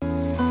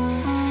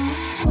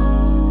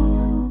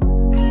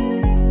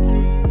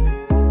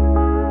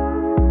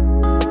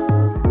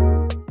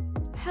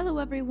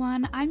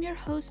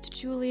host,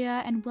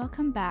 Julia, and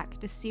welcome back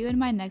to See You in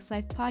My Next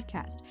Life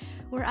podcast,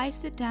 where I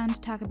sit down to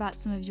talk about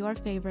some of your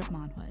favorite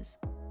manhwas.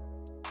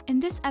 In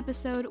this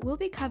episode, we'll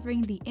be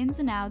covering the ins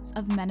and outs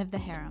of Men of the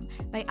Harem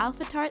by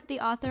AlphaTart, the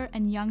author,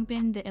 and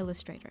Youngbin, the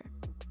illustrator.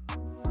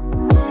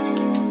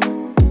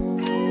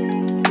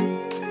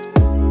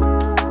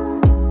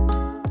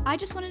 I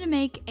just wanted to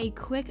make a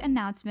quick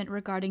announcement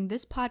regarding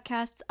this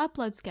podcast's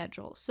upload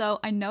schedule. So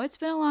I know it's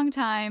been a long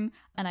time,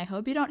 and I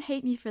hope you don't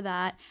hate me for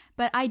that,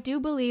 but I do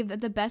believe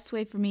that the best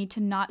way for me to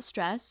not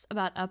stress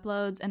about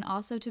uploads and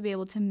also to be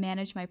able to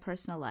manage my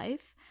personal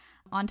life,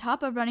 on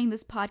top of running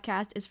this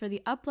podcast, is for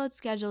the upload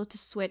schedule to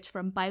switch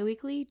from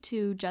bi-weekly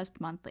to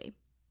just monthly.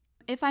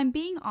 If I'm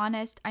being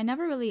honest, I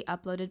never really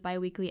uploaded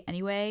bi-weekly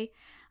anyway.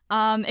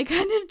 It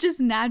kind of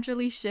just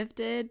naturally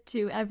shifted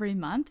to every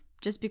month,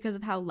 just because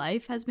of how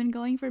life has been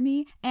going for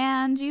me.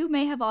 And you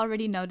may have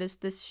already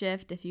noticed this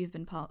shift if you've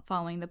been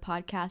following the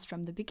podcast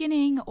from the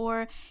beginning,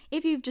 or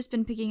if you've just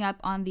been picking up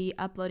on the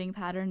uploading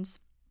patterns.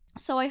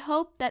 So I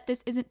hope that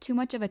this isn't too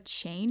much of a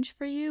change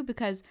for you,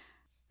 because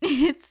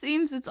it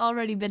seems it's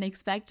already been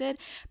expected,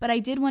 but I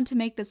did want to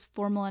make this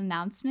formal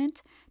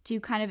announcement to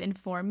kind of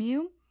inform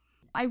you.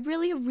 I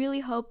really, really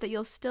hope that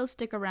you'll still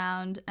stick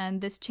around and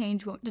this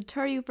change won't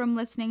deter you from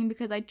listening,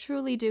 because I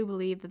truly do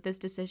believe that this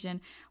decision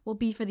will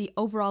be for the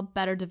overall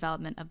better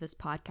development of this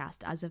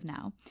podcast as of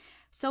now.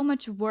 So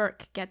much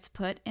work gets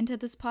put into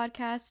this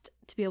podcast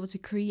to be able to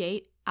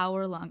create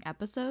hour-long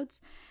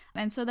episodes,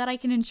 and so that I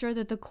can ensure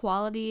that the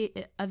quality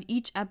of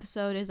each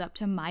episode is up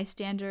to my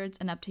standards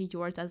and up to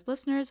yours as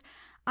listeners,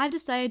 I've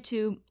decided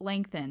to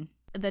lengthen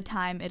the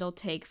time it'll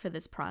take for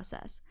this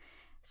process.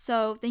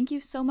 So thank you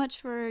so much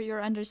for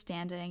your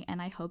understanding,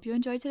 and I hope you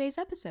enjoyed today's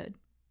episode.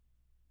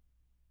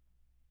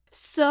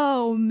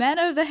 So, Men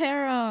of the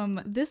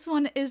Harem. This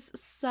one is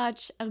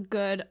such a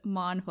good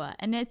manhwa,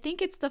 and I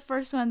think it's the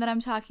first one that I'm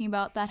talking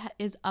about that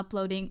is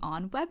uploading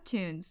on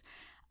Webtoons.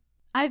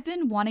 I've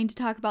been wanting to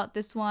talk about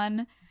this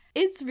one.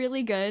 It's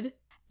really good,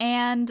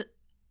 and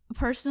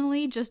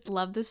personally just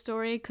love the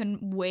story.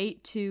 Couldn't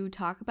wait to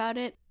talk about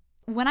it.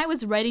 When I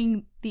was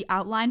writing the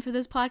outline for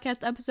this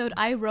podcast episode,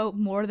 I wrote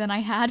more than I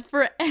had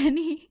for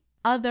any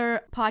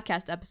other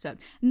podcast episode.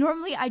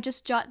 Normally, I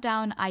just jot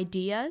down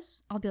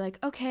ideas. I'll be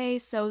like, okay,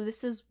 so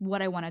this is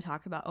what I want to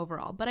talk about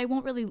overall, but I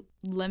won't really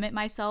limit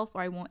myself,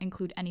 or I won't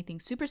include anything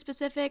super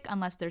specific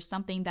unless there's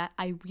something that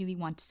I really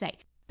want to say.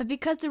 But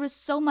because there was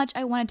so much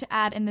I wanted to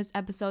add in this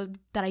episode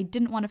that I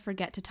didn't want to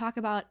forget to talk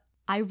about,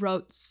 I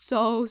wrote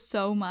so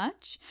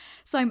much.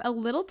 So I'm a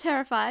little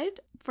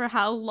terrified for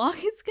how long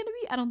it's going to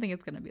be. I don't think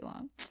it's going to be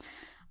long.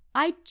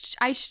 I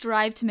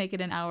strive to make it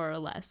an hour or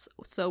less.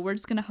 So we're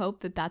just going to hope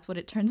that that's what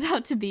it turns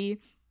out to be.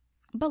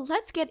 But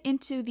let's get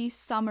into the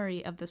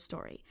summary of the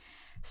story.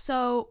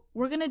 So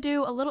we're going to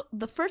do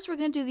we're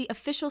going to do the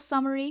official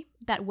summary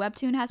that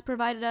Webtoon has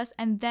provided us,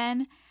 and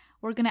then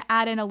we're going to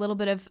add in a little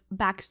bit of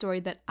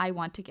backstory that I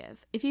want to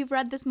give. If you've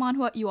read this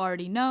manhwa, you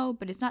already know,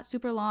 but it's not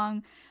super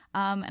long.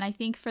 And I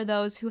think for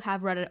those who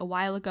have read it a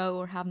while ago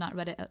or have not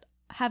read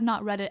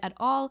it at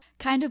all,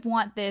 kind of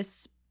want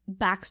this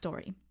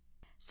backstory.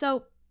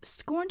 So,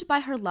 scorned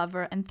by her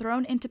lover and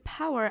thrown into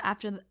power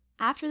after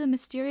the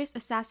mysterious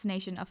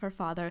assassination of her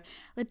father,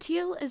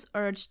 Latil is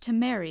urged to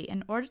marry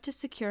in order to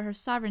secure her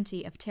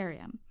sovereignty of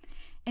Teriam.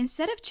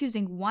 Instead of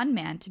choosing one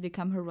man to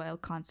become her royal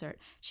consort,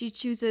 she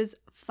chooses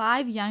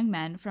 5 young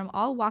men from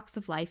all walks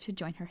of life to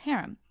join her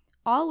harem,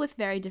 all with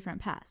very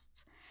different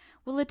pasts.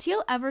 Will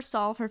Latil ever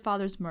solve her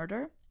father's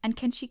murder, and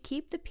can she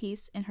keep the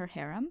peace in her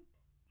harem?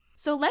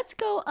 So let's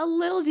go a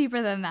little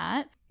deeper than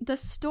that. The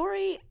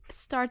story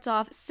starts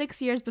off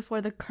 6 years before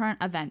the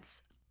current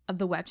events of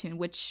the webtoon,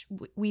 which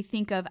we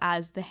think of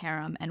as the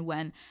harem and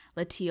when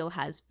Latil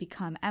has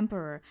become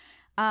emperor.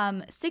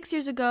 6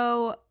 years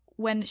ago,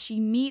 when she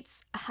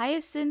meets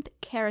Hyacinth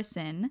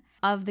Karasin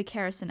of the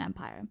Karasin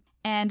Empire.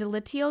 And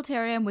Latil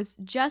Teriam was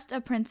just a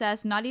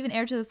princess, not even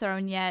heir to the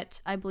throne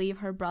yet. I believe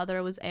her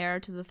brother was heir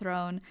to the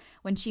throne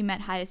when she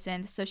met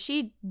Hyacinth, so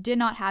she did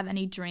not have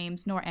any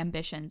dreams nor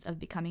ambitions of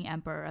becoming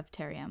emperor of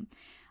Teriam.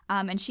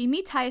 And she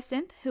meets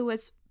Hyacinth, who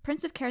was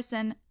Prince of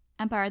Karasin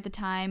Empire at the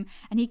time,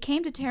 and he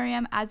came to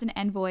Teriam as an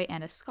envoy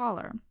and a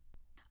scholar.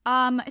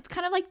 It's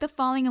kind of like the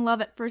falling in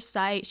love at first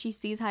sight. She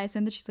sees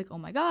Hyacinth and she's like, oh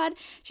my god.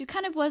 She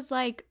kind of was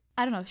like,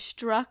 I don't know,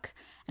 struck,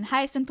 and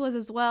Hyacinth was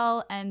as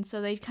well, and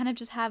so they kind of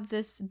just have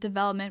this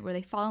development where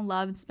they fall in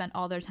love and spend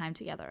all their time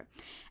together.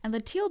 And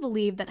Latil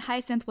believed that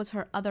Hyacinth was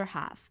her other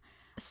half.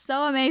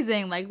 So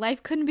amazing, like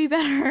life couldn't be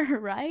better,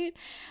 right?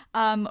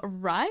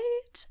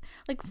 Right?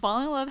 Like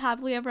falling in love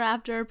happily ever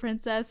after,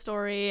 princess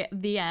story,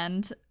 the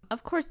end.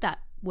 Of course that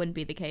wouldn't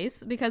be the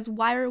case, because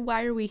why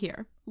are we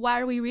here? Why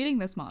are we reading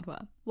this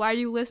manhwa? Why are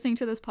you listening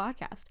to this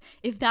podcast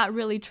if that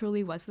really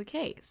truly was the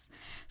case?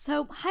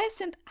 So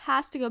Hyacinth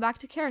has to go back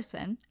to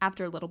Karasin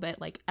after a little bit,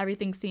 like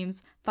everything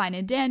seems fine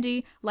and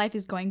dandy, life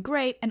is going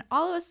great, and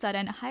all of a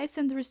sudden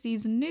Hyacinth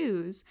receives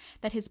news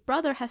that his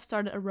brother has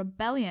started a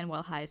rebellion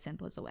while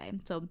Hyacinth was away.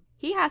 So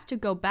he has to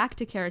go back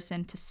to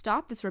Karasin to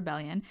stop this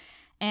rebellion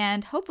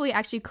and hopefully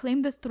actually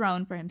claim the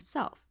throne for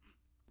himself.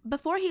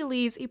 Before he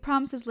leaves, he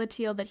promises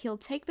Latil that he'll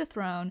take the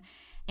throne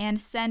and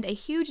send a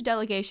huge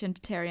delegation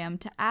to Terium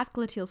to ask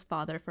Latil's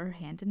father for her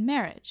hand in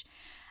marriage.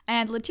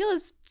 And Latil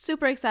is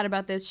super excited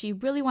about this. She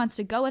really wants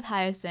to go with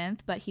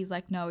Hyacinth, but he's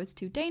like, no, it's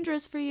too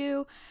dangerous for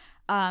you,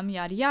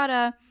 yada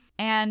yada.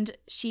 And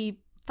she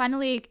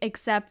finally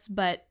accepts,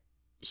 but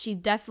she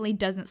definitely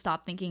doesn't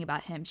stop thinking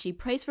about him. She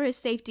prays for his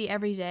safety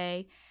every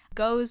day,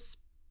 goes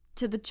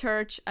to the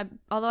church,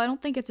 although I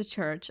don't think it's a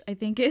church. I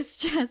think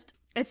it's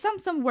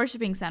some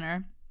worshiping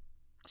center.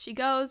 She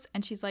goes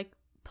and she's like,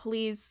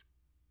 please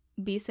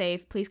be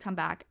safe, please come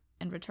back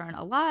and return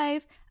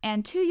alive.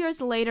 And 2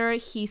 years later,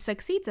 he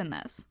succeeds in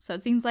this. So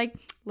it seems like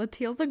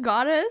Latil's a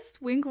goddess.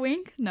 Wink,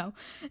 wink. No.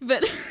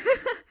 But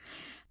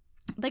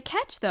the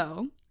catch,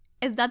 though,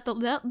 is that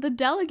the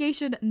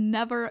delegation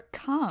never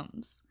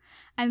comes.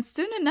 And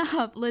soon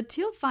enough,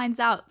 Latil finds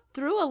out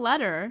through a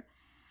letter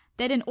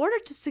that in order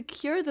to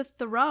secure the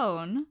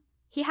throne,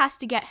 he has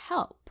to get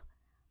help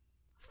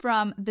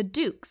from the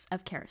dukes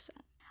of Kherson.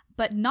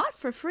 But not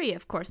for free,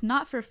 of course,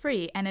 not for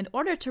free. And in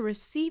order to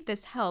receive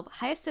this help,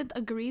 Hyacinth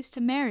agrees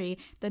to marry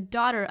the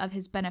daughter of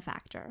his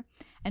benefactor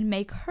and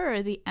make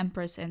her the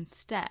empress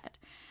instead.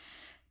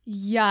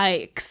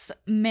 Yikes.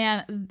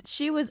 Man,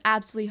 she was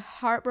absolutely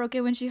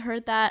heartbroken when she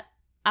heard that.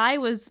 I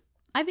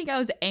think I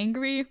was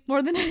angry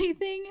more than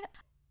anything.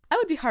 I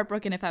would be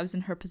heartbroken if I was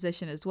in her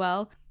position as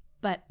well.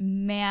 But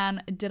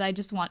man, did I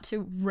just want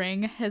to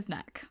wring his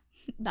neck.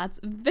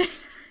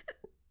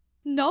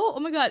 No, oh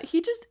my god,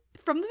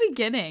 from the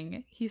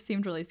beginning, he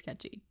seemed really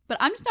sketchy. But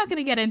I'm just not going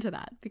to get into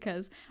that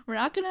because I'm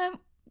not going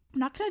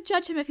to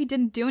judge him if he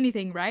didn't do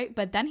anything right,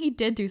 but then he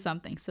did do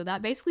something. So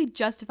that basically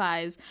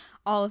justifies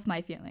all of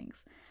my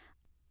feelings.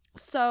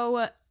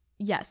 So,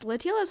 yes,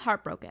 Latil is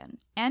heartbroken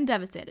and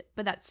devastated,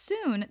 but that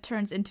soon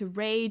turns into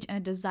rage and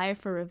a desire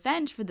for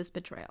revenge for this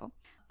betrayal.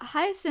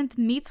 Hyacinth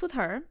meets with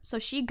her, so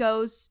she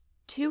goes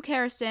to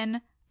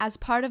Kherson as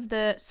part of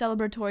the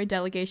celebratory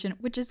delegation,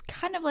 which is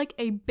kind of like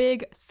a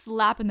big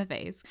slap in the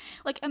face.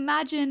 Like,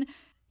 imagine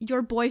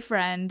your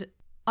boyfriend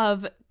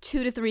of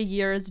 2 to 3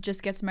 years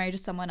just gets married to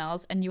someone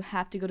else and you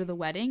have to go to the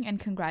wedding and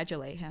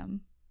congratulate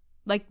him,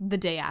 like, the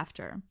day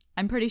after.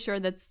 I'm pretty sure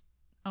that's,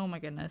 oh my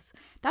goodness,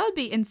 that would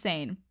be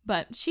insane.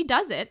 But she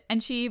does it,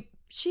 and she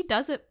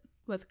does it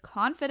with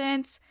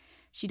confidence.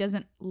 She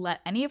doesn't let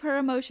any of her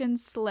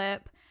emotions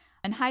slip.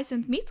 And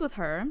Hyacinth meets with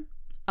her,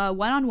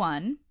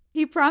 one-on-one.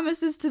 He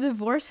promises to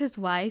divorce his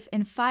wife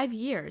in 5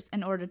 years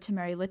in order to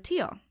marry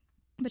Latil.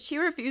 But she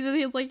refuses.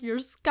 He's like, you're a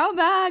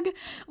scumbag.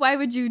 Why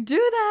would you do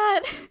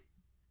that?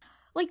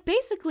 Like,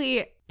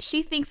 basically,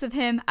 she thinks of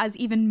him as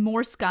even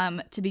more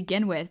scum to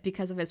begin with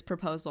because of his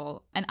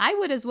proposal. And I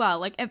would as well.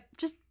 Like,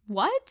 just,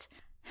 what?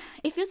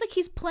 It feels like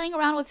he's playing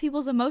around with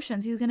people's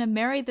emotions. He's going to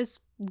marry this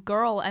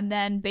girl and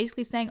then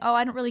basically saying, oh,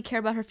 I don't really care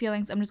about her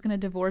feelings. I'm just going to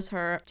divorce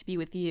her to be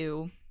with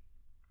you.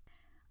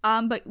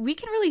 But we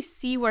can really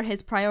see where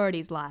his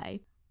priorities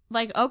lie.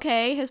 Like,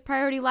 okay, his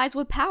priority lies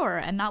with power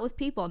and not with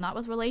people, not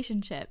with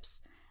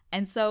relationships.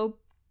 And so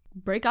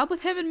break up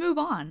with him and move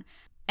on.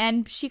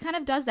 And she kind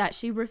of does that.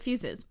 She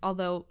refuses,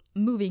 although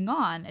moving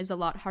on is a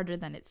lot harder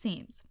than it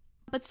seems.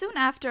 But soon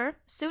after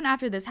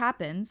this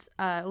happens,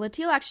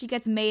 Latil actually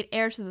gets made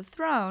heir to the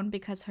throne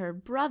because her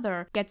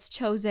brother gets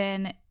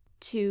chosen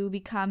to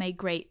become a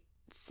great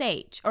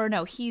sage. Or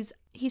no, he's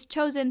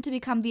chosen to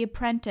become the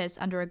apprentice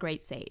under a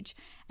great sage.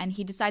 And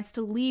he decides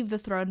to leave the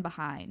throne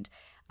behind.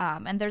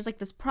 And there's like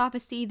this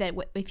prophecy that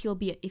if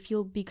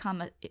he'll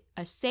become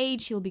a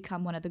sage, he'll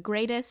become one of the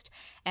greatest.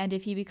 And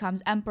if he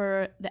becomes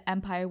emperor, the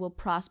empire will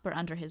prosper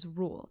under his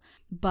rule.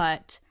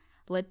 But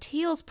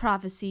Latil's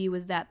prophecy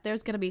was that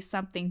there's going to be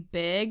something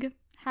big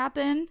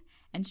happen,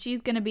 and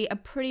she's going to be a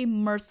pretty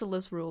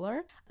merciless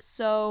ruler.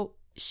 So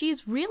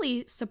she's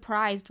really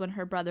surprised when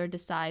her brother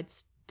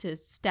decides to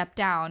step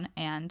down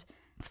and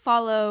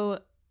follow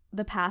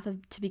the path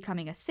to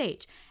becoming a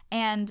sage.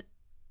 And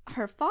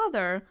her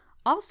father,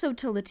 also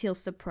to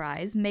Latil's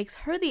surprise, makes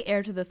her the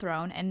heir to the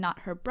throne and not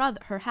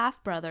her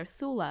half-brother,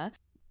 Thula.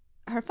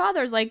 Her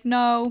father's like,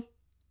 no,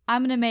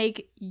 I'm going to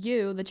make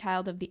you the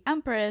child of the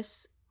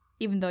empress.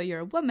 Even though you're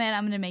a woman,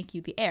 I'm going to make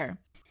you the heir.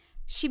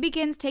 She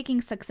begins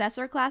taking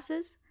successor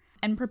classes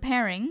and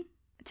preparing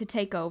to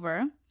take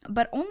over,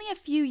 but only a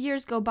few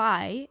years go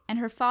by and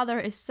her father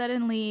is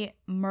suddenly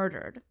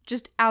murdered,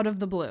 just out of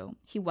the blue.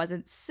 He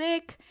wasn't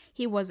sick,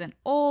 he wasn't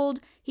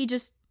old, he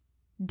just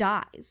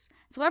dies.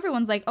 So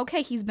everyone's like,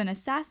 okay, he's been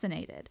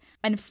assassinated.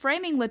 And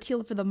framing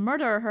Latil for the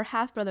murder, her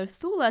half-brother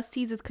Thula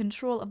seizes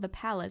control of the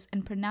palace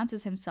and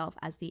pronounces himself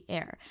as the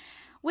heir.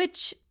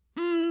 Which,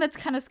 that's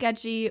kind of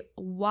sketchy.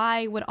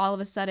 Why would all of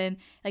a sudden,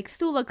 like,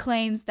 Thula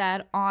claims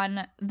that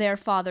on their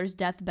father's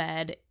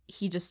deathbed,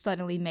 he just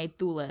suddenly made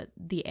Thula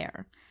the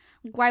heir.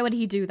 Why would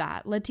he do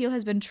that? Latil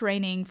has been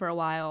training for a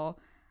while.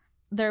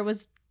 There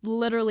was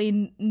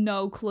literally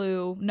no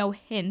clue, no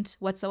hint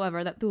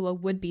whatsoever that Thula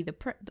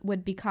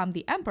would become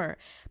the emperor.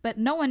 But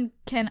no one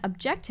can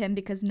object him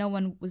because no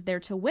one was there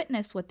to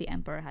witness what the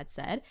emperor had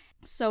said.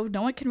 So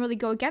no one can really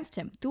go against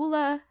him.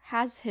 Thula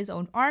has his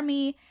own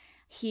army.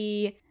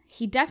 He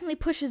He definitely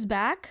pushes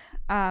back,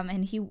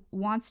 and he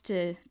wants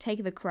to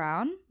take the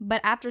crown. But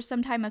after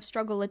some time of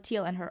struggle,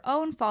 Latil and her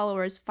own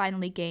followers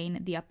finally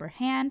gain the upper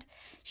hand.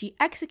 She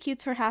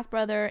executes her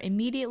half-brother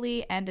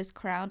immediately and is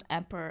crowned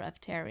Emperor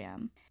of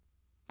Terium.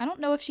 I don't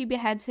know if she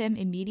beheads him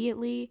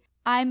immediately.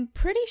 I'm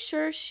pretty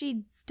sure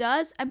she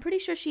does. I'm pretty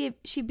sure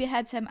she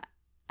beheads him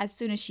as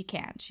soon as she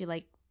can. She,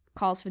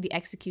 calls for the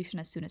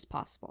execution as soon as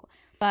possible.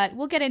 But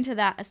we'll get into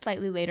that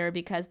slightly later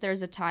because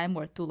there's a time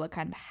where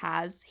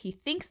Thula he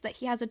thinks that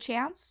he has a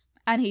chance,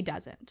 and he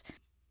doesn't.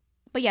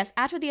 But yes,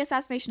 after the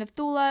assassination of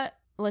Thula,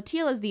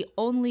 Latil is the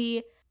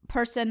only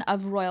person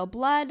of royal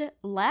blood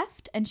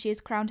left, and she is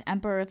crowned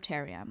Emperor of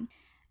Terium.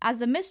 As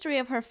the mystery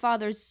of her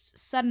father's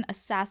sudden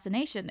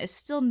assassination is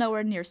still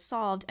nowhere near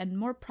solved and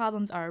more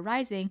problems are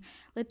arising,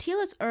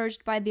 Latil is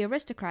urged by the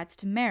aristocrats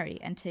to marry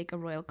and take a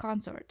royal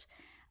consort,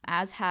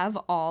 as have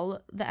all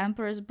the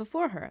emperors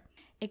before her.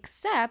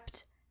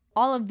 Except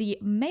all of the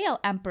male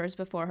emperors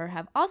before her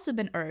have also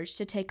been urged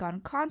to take on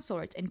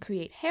consorts and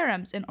create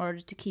harems in order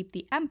to keep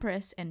the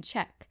empress in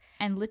check.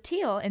 And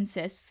Latil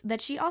insists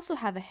that she also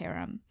have a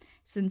harem,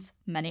 since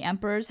many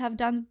emperors have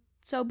done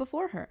so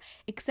before her,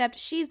 except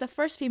she's the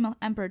first female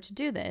emperor to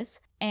do this,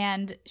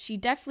 and she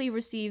definitely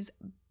receives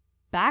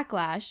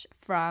backlash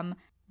from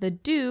the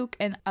duke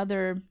and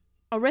other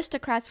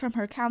aristocrats from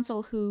her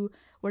council who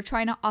were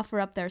trying to offer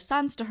up their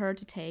sons to her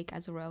to take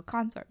as a royal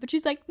consort. But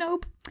she's like,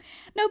 nope,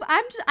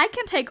 I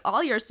can take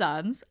all your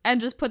sons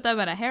and just put them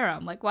in a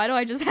harem. Why do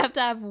I just have to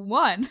have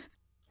one?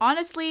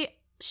 Honestly,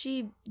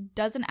 she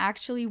doesn't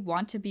actually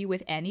want to be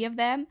with any of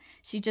them.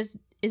 She just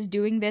is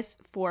doing this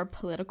for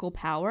political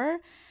power,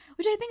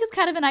 which I think is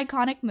kind of an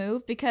iconic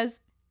move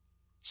because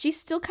she's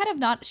still kind of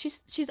not,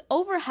 she's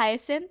over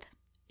Hyacinth.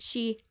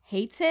 She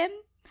hates him,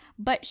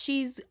 but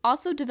she's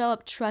also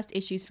developed trust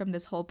issues from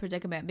this whole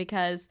predicament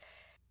because,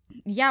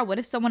 yeah, what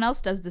if someone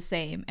else does the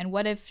same? And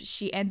what if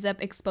she ends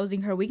up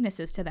exposing her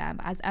weaknesses to them?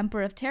 As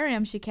Emperor of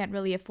Terium, she can't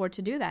really afford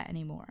to do that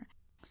anymore.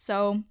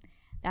 So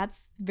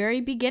that's the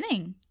very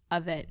beginning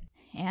of it.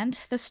 And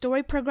the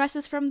story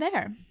progresses from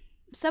there.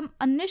 Some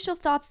initial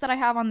thoughts that I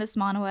have on this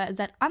manhwa is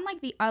that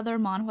unlike the other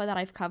manhwa that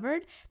I've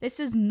covered, this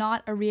is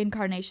not a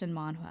reincarnation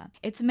manhwa.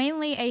 It's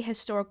mainly a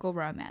historical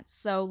romance.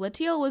 So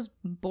Latil was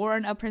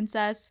born a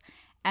princess,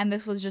 and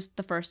this was just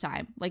the first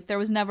time. There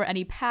was never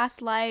any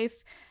past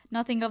life,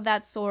 nothing of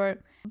that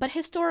sort. But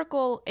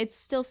historical, it's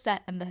still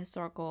set in the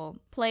historical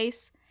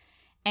place,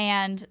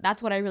 and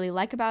that's what I really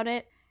like about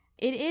it.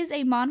 It is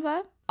a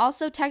manhwa,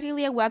 also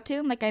technically a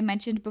webtoon, like I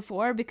mentioned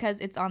before, because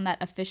it's on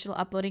that official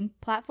uploading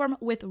platform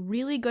with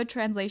really good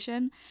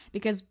translation,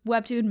 because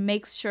Webtoon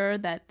makes sure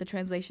that the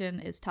translation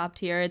is top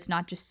tier. It's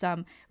not just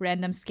some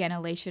random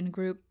scanilation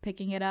group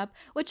picking it up,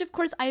 which of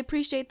course I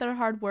appreciate their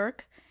hard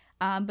work,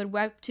 but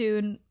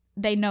Webtoon,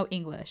 they know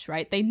English,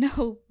 right? They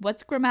know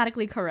what's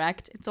grammatically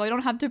correct, so I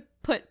don't have to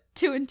put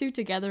two and two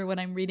together when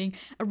I'm reading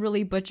a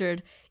really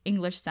butchered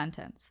English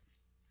sentence.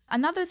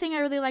 Another thing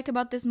I really like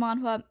about this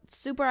manhwa,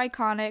 super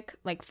iconic,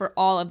 for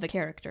all of the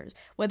characters,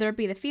 whether it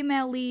be the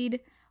female lead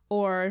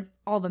or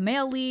all the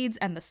male leads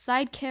and the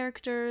side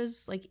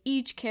characters,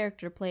 each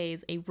character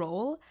plays a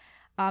role.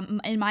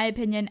 In my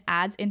opinion,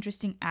 adds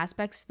interesting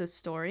aspects to the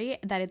story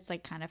that it's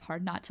kind of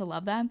hard not to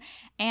love them.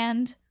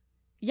 And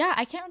yeah,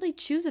 I can't really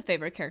choose a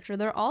favorite character.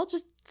 They're all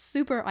just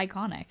super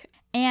iconic.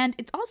 And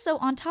it's also,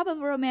 on top of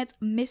romance,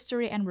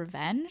 mystery and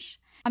revenge.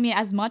 I mean,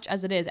 as much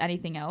as it is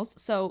anything else.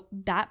 So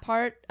that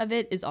part of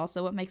it is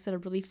also what makes it a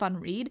really fun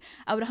read.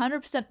 I would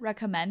 100%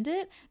 recommend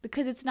it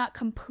because it's not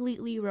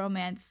completely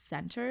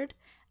romance-centered.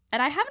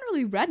 And I haven't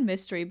really read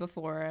mystery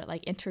before,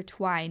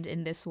 intertwined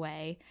in this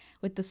way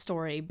with the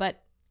story.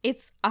 But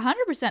it's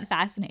 100%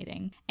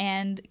 fascinating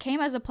and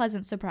came as a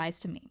pleasant surprise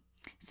to me.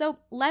 So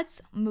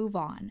let's move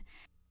on.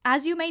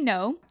 As you may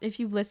know, if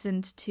you've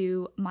listened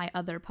to my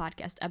other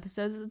podcast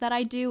episodes, is that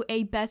I do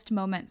a best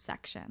moment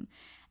section.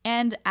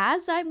 And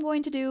as I'm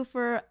going to do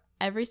for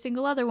every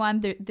single other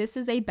one, this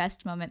is a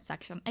best moment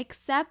section,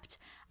 except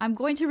I'm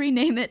going to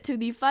rename it to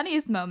the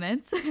funniest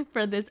moments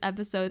for this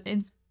episode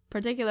in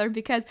particular,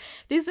 because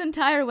this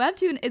entire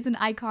webtoon is an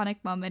iconic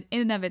moment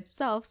in and of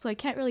itself, so I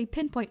can't really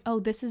pinpoint,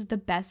 this is the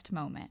best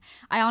moment.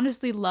 I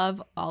honestly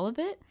love all of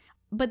it,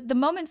 but the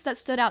moments that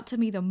stood out to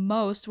me the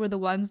most were the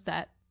ones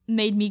that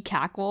made me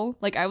cackle.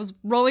 I was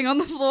rolling on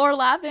the floor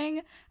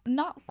laughing.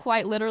 Not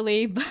quite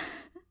literally,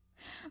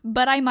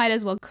 but I might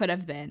as well could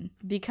have been,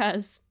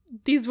 because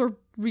these were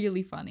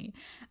really funny.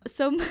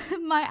 So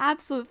my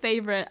absolute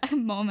favorite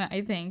moment,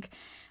 I think,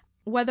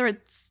 whether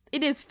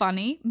it is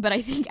funny, but I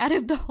think out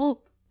of the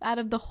whole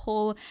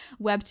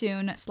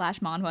webtoon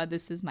 / manhwa,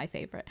 this is my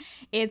favorite.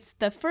 It's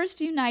the first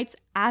few nights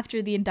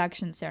after the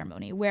induction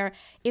ceremony, where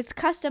it's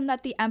custom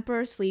that the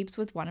emperor sleeps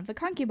with one of the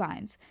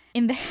concubines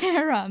in the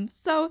harem.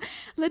 So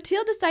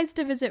Latil decides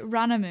to visit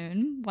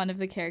Ranamun, one of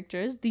the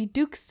characters, the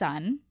duke's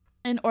son,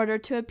 in order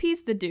to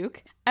appease the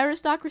duke.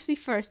 Aristocracy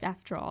first,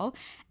 after all.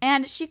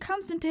 And she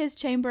comes into his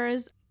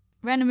chambers.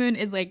 Ranamun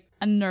is a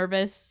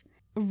nervous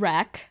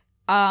wreck.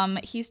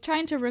 He's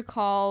trying to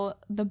recall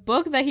the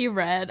book that he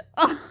read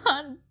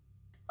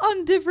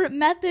on different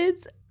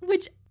methods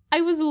which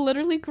I was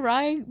literally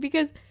crying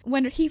because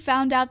when he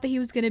found out that he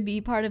was going to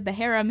be part of the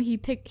harem,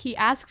 he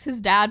asks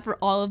his dad for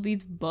all of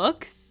these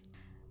books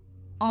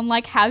on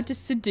like how to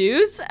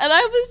seduce, and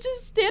I was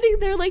just standing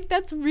there like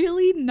that's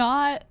really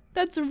not,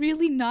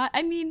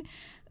 I mean,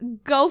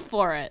 go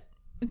for it.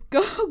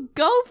 Go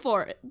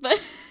for it. But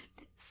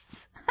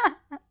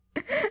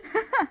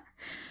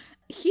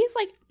he's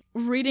like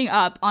reading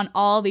up on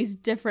all these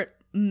different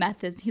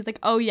methods. He's like,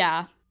 oh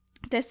yeah,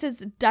 this is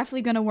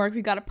definitely gonna work.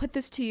 We gotta put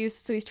this to use.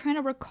 So he's trying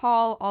to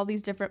recall all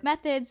these different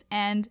methods,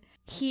 and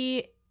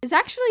he is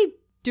actually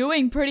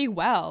doing pretty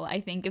well, I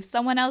think. If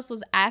someone else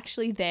was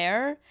actually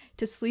there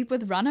to sleep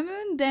with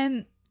Runamun,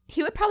 then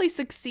he would probably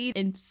succeed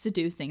in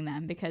seducing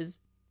them, because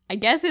I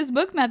guess his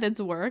book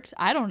methods worked.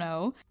 I don't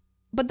know.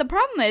 But the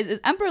problem is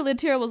Emperor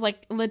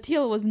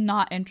Latil was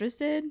not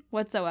interested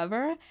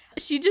whatsoever.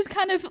 She just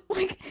kind of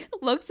like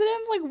looks at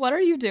him like, what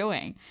are you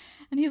doing?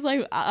 And he's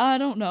like, I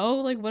don't know.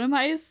 Like, what am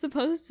I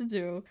supposed to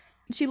do?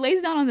 She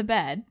lays down on the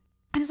bed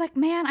and is like,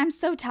 man, I'm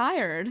so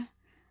tired.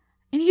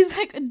 And he's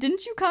like,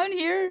 didn't you come in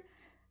here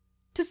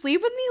to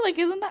sleep with me? Like,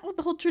 isn't that what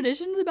the whole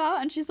tradition's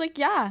about? And she's like,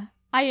 yeah,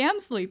 I am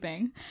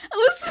sleeping. I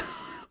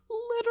was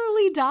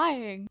literally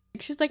dying.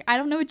 She's like, I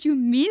don't know what you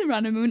mean,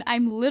 Runamun.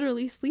 I'm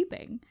literally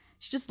sleeping.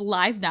 She just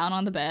lies down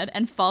on the bed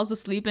and falls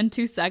asleep in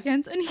 2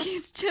 seconds, and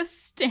he's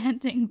just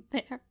standing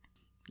there,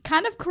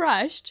 kind of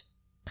crushed,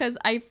 because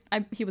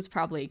he was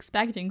probably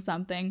expecting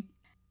something.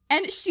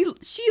 And she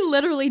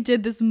literally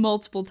did this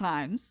multiple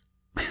times.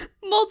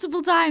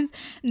 Multiple times.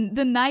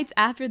 The nights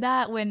after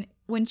that,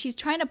 when she's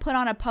trying to put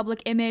on a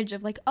public image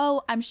of like,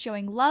 oh, I'm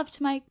showing love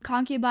to my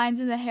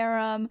concubines in the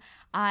harem,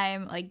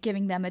 I'm like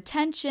giving them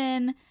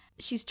attention.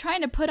 She's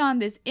trying to put on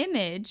this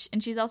image,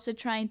 and she's also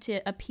trying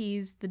to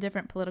appease the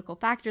different political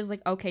factors.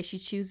 Like, okay, she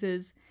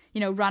chooses,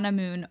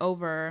 Runamun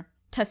over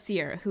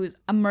Tasir, who's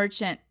a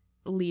merchant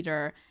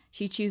leader.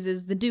 She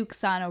chooses the Duke's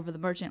son over the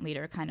merchant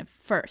leader kind of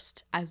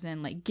first, as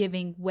in like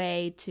giving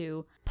way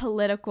to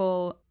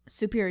political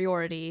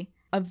superiority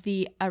of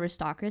the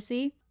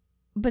aristocracy.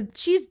 But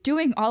she's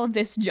doing all of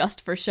this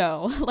just for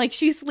show. Like,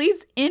 she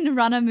sleeps in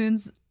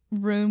Runamun's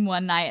room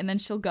one night, and then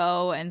she'll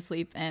go and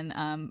sleep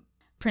in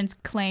Prince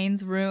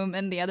Clane's room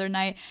and the other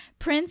night.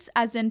 Prince,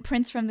 as in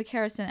Prince from the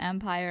Karasin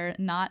Empire,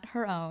 not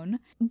her own.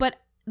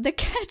 But the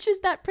catch is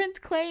that Prince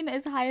Clane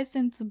is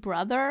Hyacinth's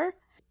brother.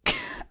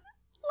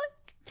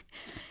 Like,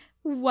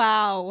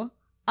 wow.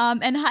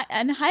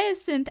 And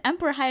Hyacinth,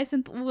 Emperor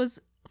Hyacinth,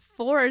 was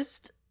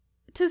forced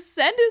to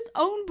send his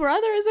own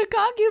brother as a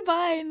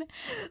concubine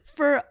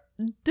for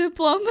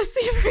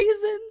diplomacy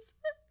reasons.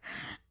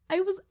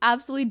 I was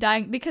absolutely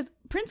dying because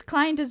Prince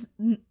Clane does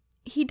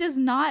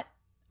not,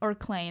 or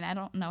Clane, I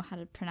don't know how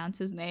to pronounce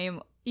his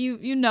name.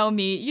 You know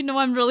me. You know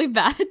I'm really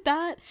bad at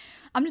that.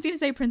 I'm just going to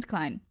say Prince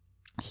Clane.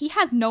 He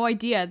has no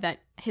idea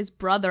that his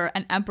brother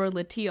and Emperor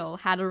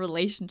Latil had a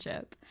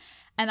relationship.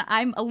 And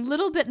I'm a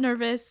little bit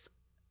nervous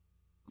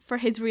for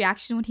his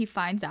reaction when he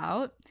finds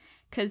out,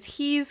 because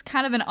he's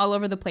kind of an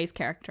all-over-the-place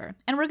character.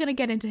 And we're going to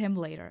get into him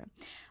later.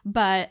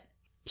 But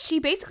she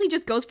basically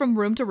just goes from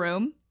room to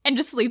room and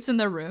just sleeps in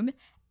their room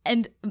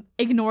and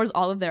ignores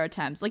all of their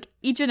attempts. Like,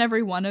 each and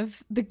every one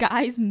of the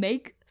guys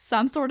make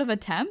some sort of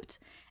attempt,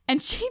 and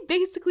she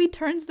basically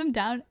turns them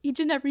down each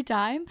and every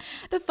time.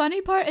 The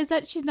funny part is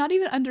that she's not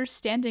even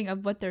understanding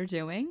of what they're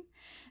doing,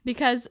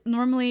 because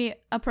normally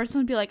a person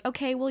would be like,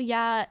 okay, well,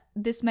 yeah,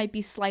 this might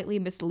be slightly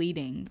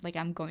misleading. Like,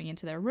 I'm going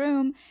into their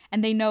room,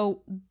 and they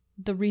know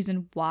the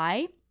reason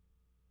why.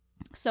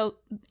 So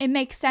it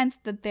makes sense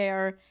that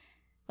they're,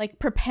 like,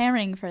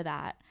 preparing for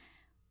that.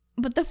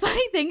 But the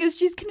funny thing is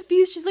she's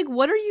confused. She's like,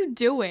 what are you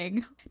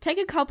doing? Take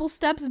a couple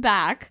steps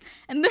back.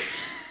 And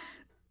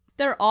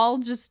they're all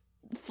just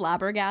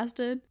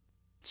flabbergasted.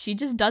 She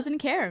just doesn't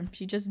care.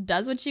 She just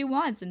does what she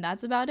wants, and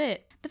that's about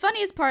it. The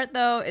funniest part,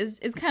 though, is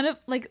kind of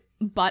like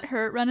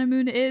butthurt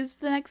Runamun is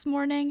the next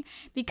morning,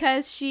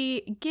 because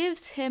she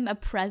gives him a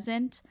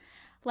present.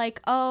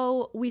 Like,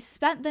 oh, we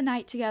spent the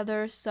night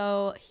together,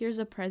 so here's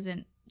a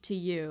present to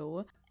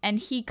you. And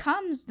he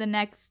comes the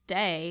next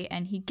day,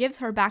 and he gives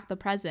her back the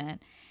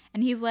present.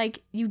 And he's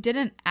like, you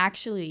didn't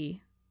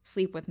actually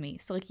sleep with me,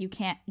 so, like, you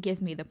can't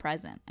give me the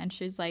present. And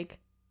she's like,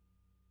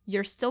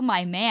 you're still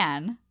my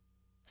man,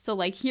 so,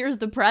 like, here's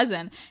the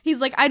present. He's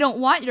like, I don't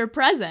want your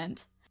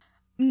present.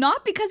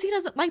 Not because he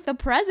doesn't like the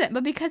present,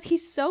 but because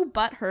he's so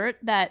butthurt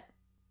that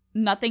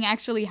nothing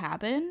actually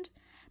happened,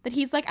 that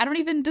he's like, I don't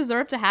even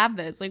deserve to have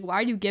this. Like, why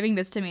are you giving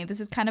this to me? This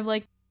is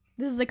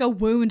like a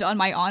wound on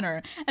my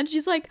honor. And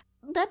she's like,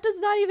 that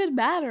does not even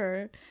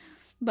matter.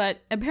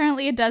 But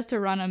apparently it does to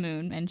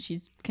Runamun, and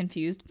she's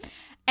confused.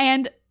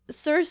 And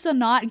Sir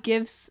Sanat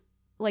gives,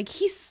 like,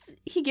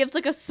 he gives,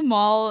 like, a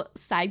small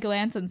side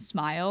glance and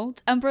smile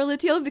to Emperor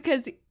Latil,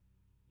 because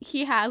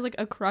he has, like,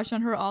 a crush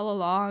on her all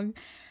along.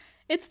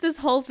 It's this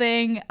whole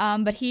thing,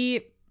 but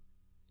he,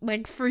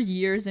 like, for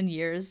years and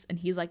years, and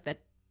he's, like,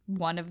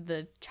 one of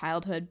the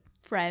childhood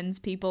friends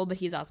people, but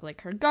he's also,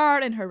 like, her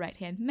guard and her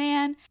right-hand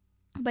man.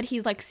 But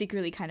he's like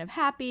secretly kind of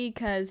happy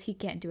because he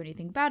can't do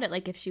anything about it.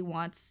 Like if she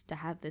wants to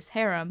have this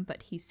harem,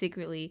 but he's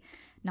secretly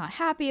not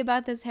happy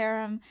about this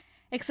harem,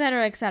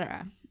 etc.,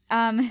 etc.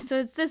 So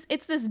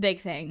it's this big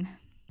thing.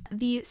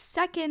 The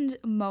second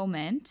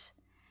moment,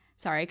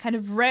 sorry, I kind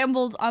of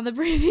rambled on the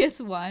previous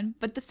one,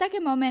 but the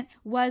second moment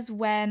was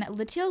when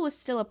Latil was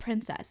still a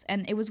princess,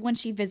 and it was when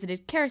she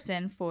visited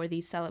Kerrison for the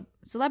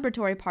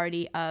celebratory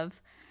party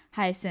of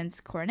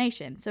Hyacinth's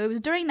coronation. So it was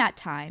during that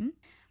time.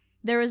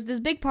 There was this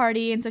big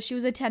party, and so she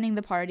was attending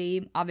the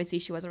party. Obviously,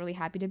 she wasn't really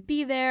happy to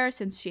be there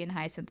since she and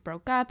Hyacinth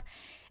broke up.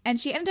 And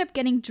she ended up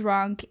getting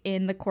drunk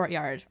in the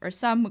courtyard or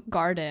some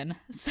garden,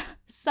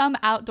 some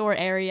outdoor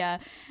area.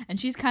 And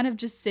she's kind of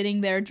just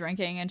sitting there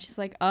drinking, and she's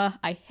like,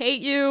 I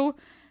hate you.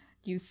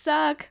 You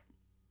suck.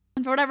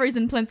 And for whatever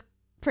reason,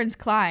 Prince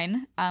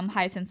Klein,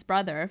 Hyacinth's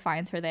brother,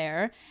 finds her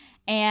there.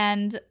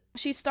 And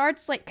she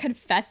starts, like,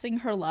 confessing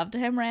her love to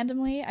him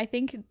randomly. I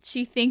think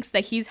she thinks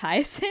that he's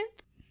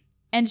Hyacinth.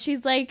 And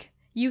she's like,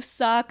 you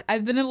suck.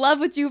 I've been in love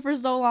with you for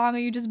so long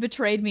and you just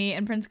betrayed me.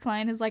 And Prince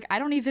Klein is like, I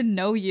don't even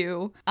know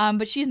you.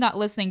 But she's not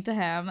listening to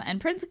him. And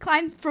Prince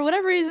Klein, for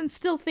whatever reason,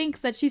 still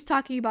thinks that she's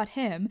talking about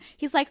him.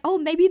 He's like, oh,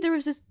 maybe there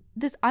was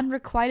this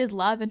unrequited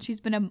love and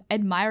she's been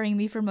admiring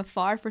me from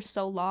afar for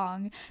so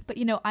long. But,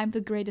 you know, I'm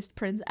the greatest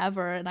prince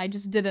ever and I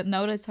just didn't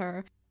notice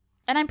her.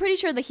 And I'm pretty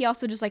sure that he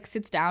also just, like,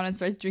 sits down and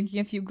starts drinking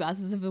a few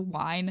glasses of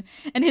wine.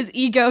 And his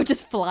ego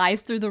just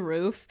flies through the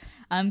roof.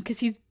 Because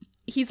he's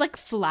like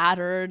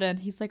flattered and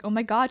he's like, oh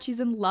my god, she's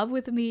in love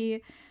with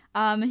me.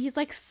 And he's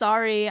like,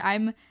 sorry,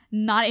 I'm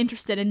not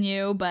interested in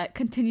you, but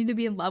continue to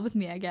be in love with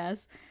me, I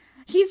guess.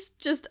 He's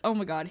just, oh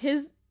my god, he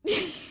has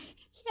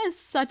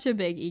such a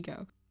big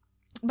ego.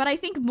 But I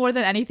think more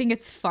than anything,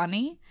 it's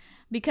funny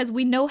because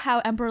we know how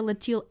Emperor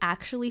Latil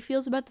actually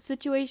feels about the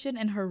situation,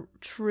 and her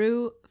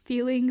true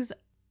feelings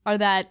are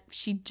that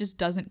she just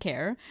doesn't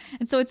care.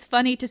 And so it's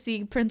funny to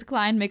see Prince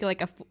Klein make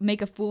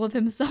a fool of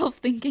himself,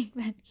 thinking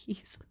that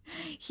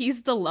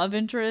he's the love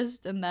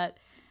interest and that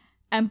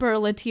Emperor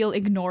Latil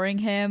ignoring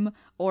him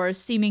or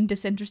seeming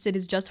disinterested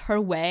is just her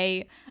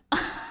way of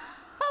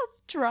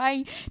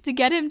trying to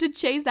get him to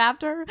chase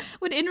after her,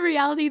 when in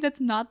reality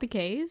that's not the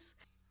case.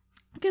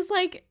 Because,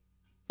 like,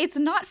 it's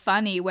not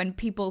funny when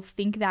people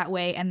think that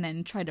way and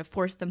then try to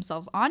force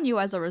themselves on you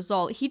as a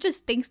result. He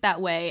just thinks that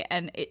way,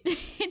 and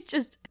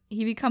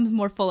he becomes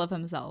more full of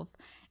himself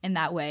in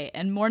that way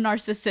and more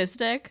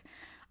narcissistic.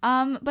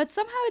 But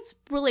somehow it's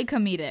really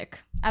comedic.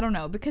 I don't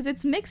know, because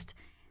it's mixed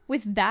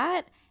with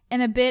that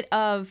and a bit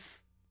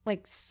of,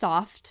 like,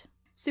 soft,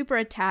 super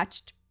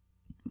attached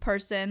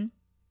person.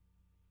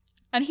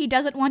 And he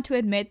doesn't want to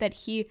admit that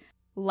he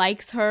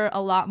likes her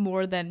a lot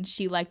more than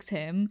she likes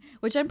him,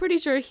 which I'm pretty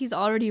sure he's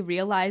already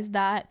realized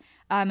that,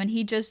 and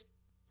he just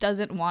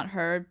doesn't want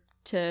her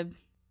to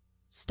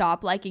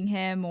stop liking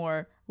him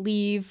or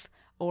leave,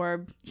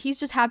 or he's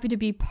just happy to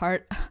be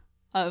part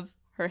of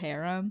her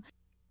harem.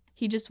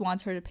 He just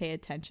wants her to pay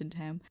attention to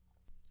him.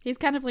 He's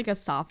kind of like a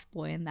soft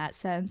boy in that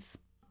sense.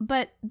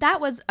 But that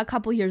was a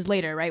couple years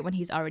later, right, when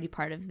he's already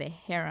part of the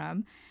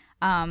harem,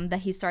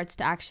 that he starts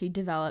to actually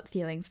develop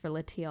feelings for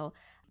Latil.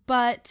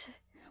 But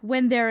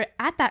when they're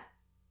at that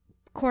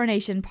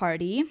coronation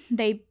party,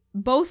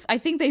 I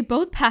think they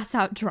both pass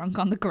out drunk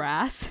on the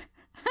grass.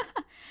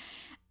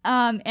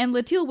 And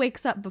Latil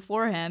wakes up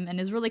before him and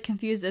is really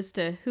confused as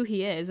to who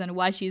he is and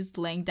why she's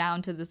laying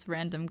down to this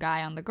random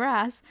guy on the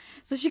grass.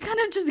 So she kind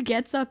of just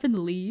gets up and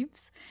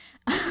leaves.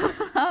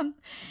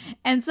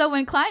 And so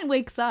when Klein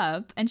wakes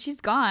up and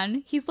she's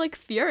gone, he's like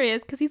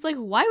furious because he's like,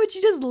 why would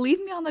you just leave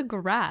me on the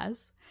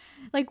grass?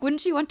 Like,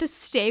 wouldn't she want to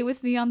stay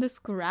with me on this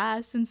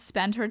grass and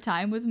spend her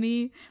time with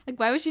me? Like,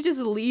 why would she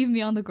just leave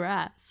me on the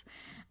grass?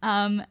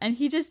 And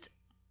he just...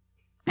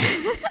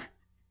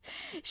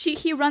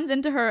 he runs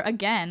into her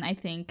again, I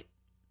think,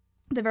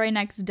 the very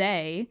next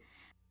day.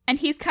 And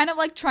he's kind of,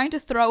 like, trying to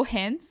throw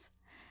hints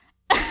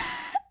at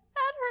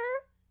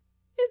her.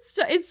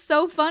 It's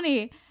so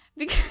funny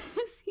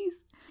because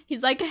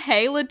he's like,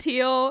 hey,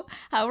 Latil,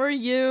 how are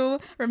you?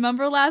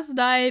 Remember last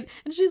night?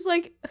 And she's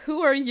like,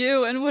 who are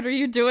you and what are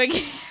you doing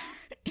here?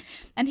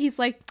 And he's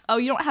like, oh,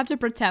 you don't have to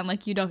pretend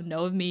like you don't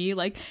know me.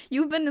 Like,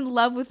 you've been in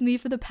love with me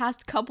for the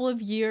past couple of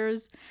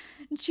years.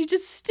 And she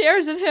just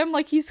stares at him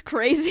like he's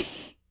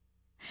crazy.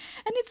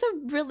 And it's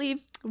a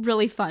really,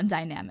 really fun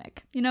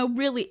dynamic. You know,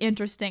 really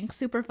interesting,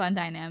 super fun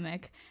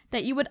dynamic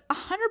that you would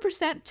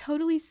 100%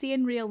 totally see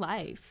in real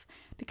life.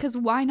 Because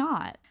why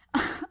not?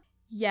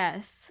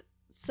 Yes.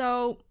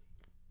 So,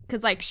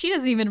 because, like, she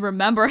doesn't even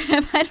remember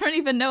him. I don't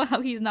even know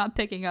how he's not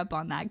picking up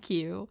on that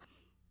cue.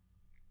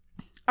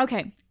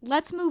 Okay,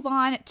 let's move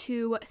on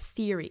to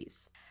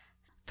theories.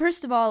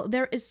 First of all,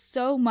 there is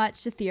so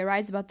much to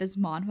theorize about this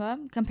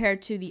manhwa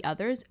compared to the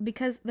others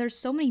because there's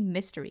so many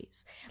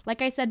mysteries.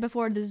 Like I said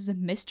before, this is a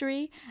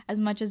mystery as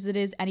much as it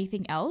is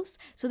anything else.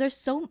 So there's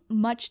so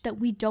much that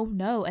we don't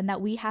know and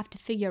that we have to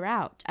figure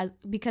out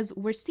because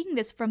we're seeing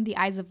this from the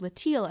eyes of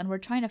Latil and we're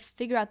trying to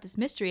figure out this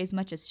mystery as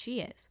much as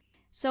she is.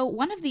 So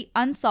one of the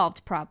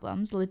unsolved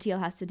problems Latil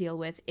has to deal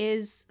with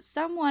is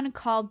someone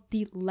called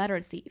the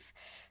letter thief.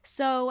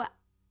 So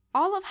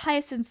all of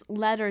Hyacinth's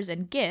letters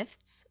and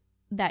gifts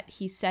that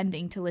he's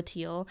sending to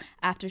Latil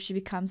after she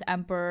becomes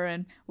emperor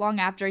and long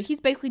after,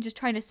 he's basically just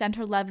trying to send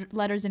her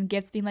letters and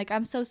gifts being like,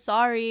 I'm so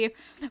sorry,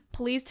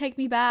 please take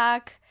me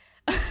back.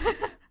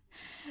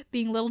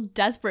 Being a little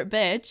desperate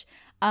bitch.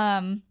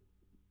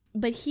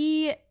 But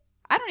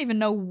I don't even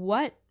know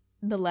what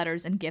the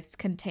letters and gifts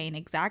contain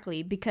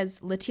exactly because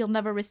Latil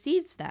never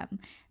receives them.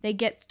 They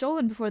get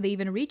stolen before they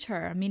even reach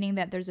her, meaning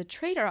that there's a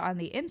traitor on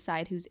the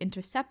inside who's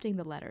intercepting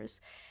the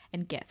letters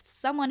and gifts,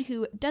 someone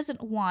who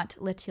doesn't want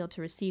Latil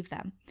to receive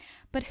them.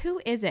 But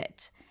who is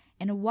it?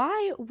 And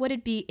why would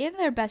it be in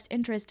their best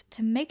interest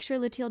to make sure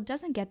Latil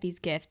doesn't get these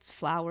gifts,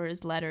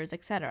 flowers, letters,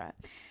 etc.?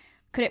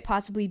 Could it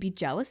possibly be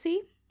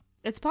jealousy?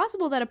 It's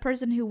possible that a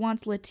person who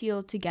wants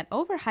Latil to get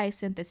over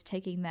Hyacinth is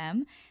taking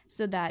them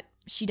so that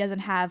she doesn't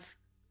have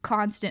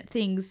constant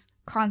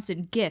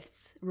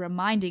gifts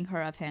reminding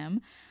her of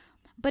him.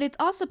 But it's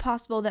also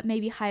possible that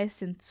maybe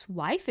Hyacinth's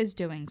wife is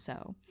doing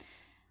so.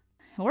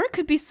 Or it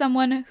could be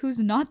someone who's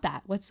not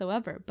that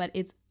whatsoever, but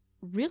it's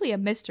really a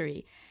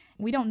mystery.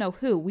 We don't know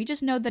who. We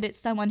just know that it's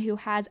someone who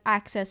has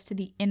access to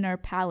the inner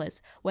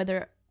palace,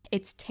 whether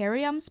it's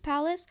Terium's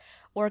palace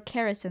or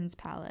Kerasin's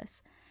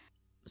palace.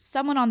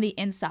 Someone on the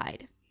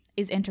inside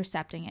is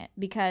intercepting it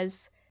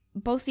because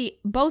both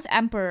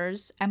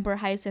emperors, Emperor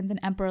Hyacinth and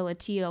Emperor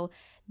Latil,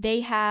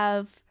 they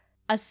have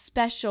a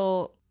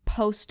special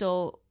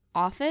postal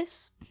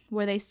office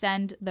where they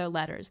send their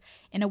letters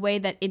in a way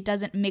that it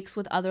doesn't mix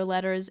with other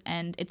letters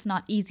and it's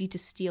not easy to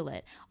steal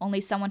it.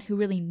 Only someone who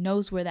really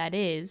knows where that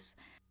is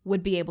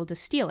would be able to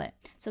steal it.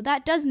 So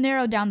that does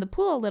narrow down the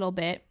pool a little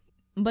bit,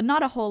 but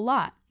not a whole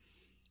lot.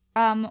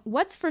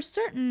 What's for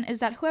certain is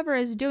that whoever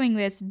is doing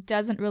this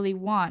doesn't really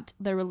want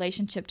their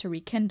relationship to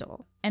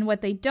rekindle. And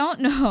what they don't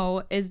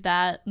know is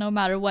that no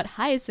matter what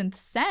Hyacinth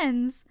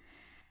sends,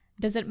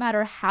 doesn't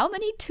matter how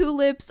many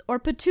tulips or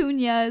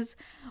petunias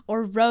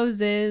or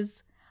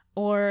roses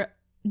or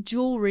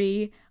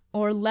jewelry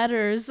or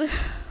letters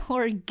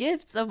or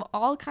gifts of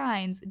all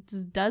kinds, it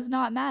just does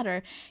not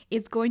matter.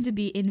 It's going to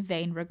be in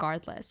vain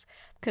regardless.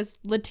 Because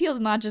Latil's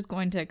not just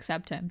going to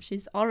accept him.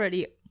 She's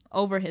already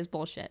over his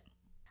bullshit.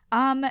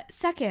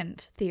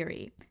 Second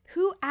theory.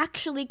 Who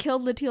actually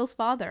killed Latil's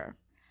father?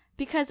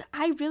 Because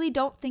I really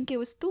don't think it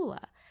was Thula.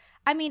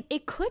 I mean,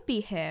 it could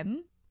be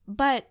him,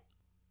 but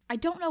I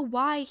don't know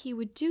why he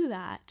would do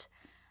that.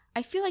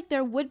 I feel like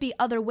there would be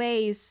other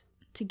ways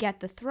to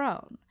get the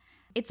throne.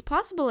 It's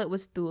possible it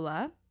was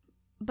Thula,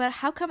 but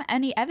how come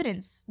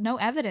no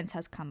evidence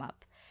has come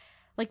up?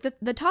 Like,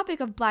 the topic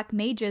of black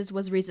mages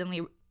was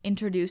recently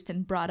introduced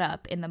and brought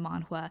up in the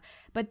manhwa,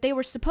 but they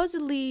were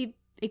supposedly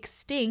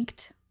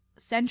extinct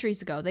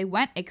centuries ago. They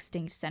went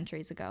extinct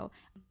centuries ago.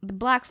 The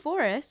Black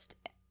Forest,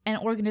 an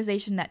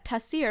organization that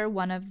Tasir,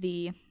 one of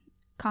the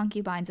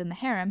concubines in the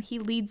harem, he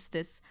leads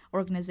this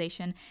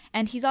organization,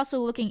 and he's also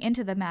looking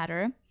into the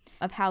matter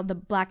of how the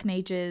black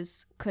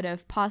mages could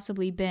have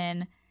possibly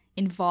been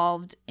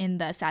involved in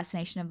the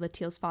assassination of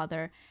Latil's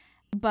father,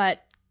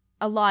 but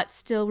a lot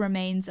still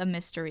remains a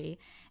mystery.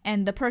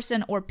 And the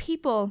person or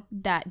people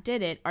that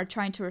did it are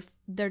trying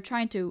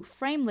to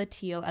frame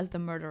Latil as the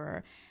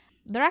murderer.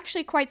 They're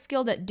actually quite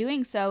skilled at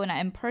doing so and at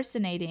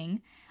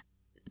impersonating.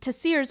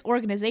 Tasir's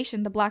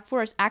organization, the Black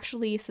Forest,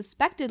 actually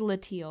suspected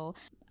Latil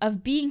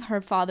of being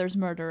her father's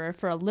murderer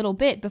for a little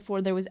bit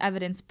before there was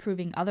evidence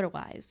proving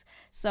otherwise.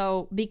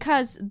 So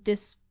because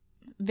this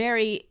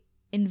very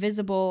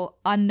invisible,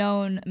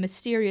 unknown,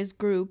 mysterious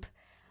group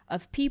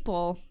of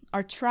people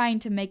are trying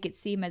to make it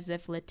seem as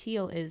if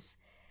Latil is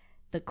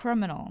the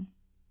criminal.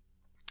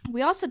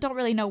 We also don't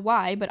really know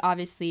why, but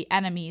obviously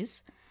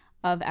enemies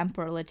of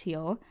Emperor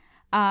Latil.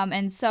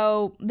 And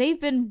so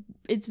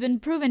it's been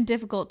proven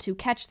difficult to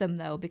catch them,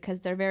 though,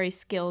 because they're very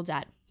skilled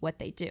at what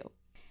they do.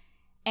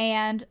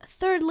 And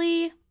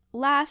thirdly,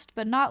 last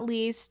but not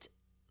least,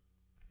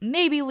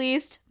 maybe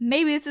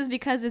this is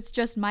because it's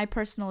just my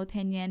personal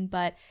opinion,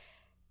 but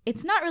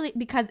it's not really,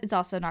 because it's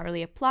also not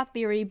really a plot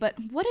theory, but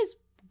what is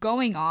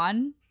going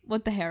on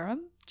with the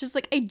harem? Just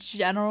like a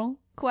general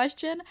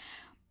question.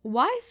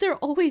 Why is there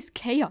always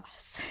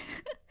chaos?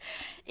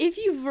 If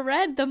you've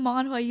read the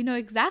manhwa, you know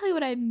exactly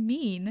what I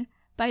mean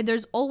by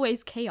there's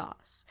always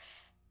chaos.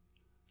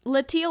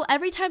 Latil,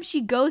 every time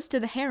she goes to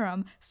the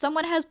harem,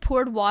 someone has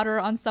poured water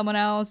on someone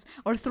else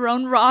or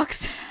thrown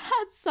rocks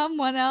at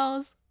someone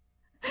else.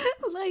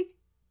 Like,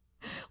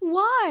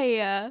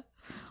 why?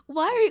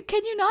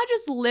 Can you not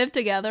just live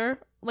together?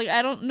 Like,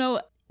 I don't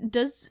know.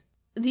 Does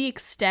the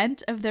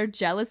extent of their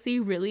jealousy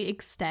really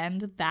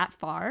extend that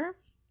far?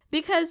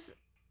 Because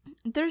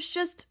there's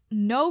just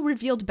no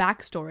revealed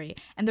backstory,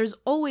 and there's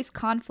always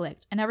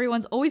conflict, and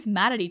everyone's always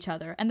mad at each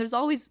other, and there's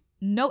always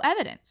no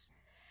evidence.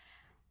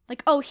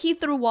 Like, oh, he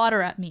threw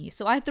water at me,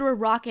 so I threw a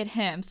rock at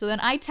him, so then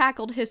I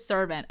tackled his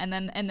servant, and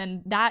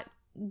then that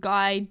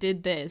guy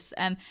did this,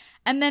 and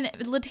then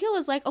Latil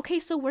is like, okay,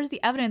 so where's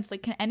the evidence?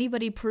 Like, can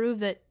anybody prove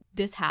that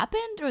this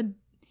happened, or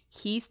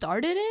he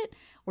started it,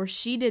 or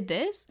she did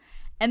this?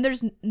 And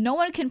there's no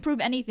one can prove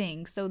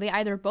anything, so they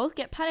either both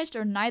get punished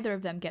or neither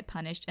of them get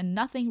punished, and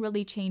nothing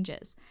really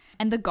changes.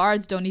 And the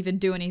guards don't even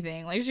do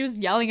anything. Like, she was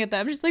yelling at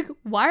them. She's like,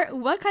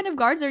 what kind of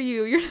guards are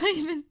you?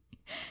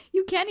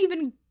 You can't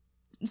even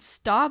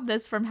stop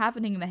this from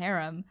happening in the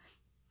harem.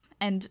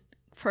 And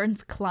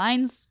Prince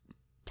Klein's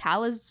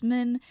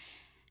talisman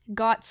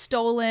got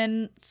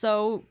stolen,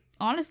 so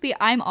honestly,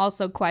 I'm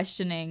also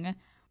questioning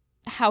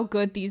how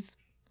good these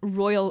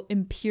royal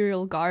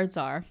imperial guards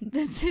are.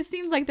 It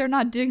seems like they're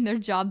not doing their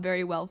job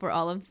very well for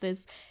all of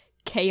this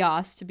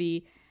chaos to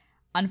be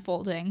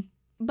unfolding.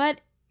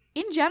 But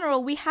in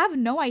general, we have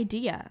no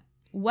idea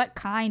what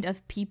kind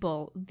of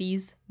people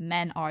these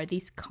men are,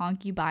 these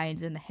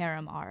concubines in the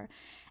harem are,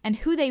 and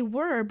who they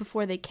were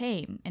before they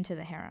came into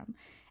the harem.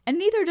 And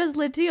neither does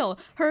Latil.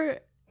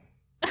 Her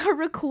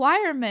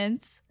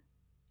requirements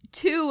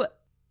to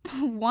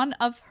one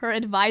of her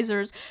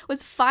advisors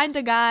was find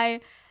a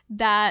guy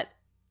that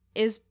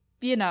is,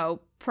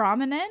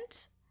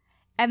 prominent,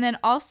 and then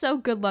also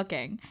good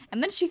looking.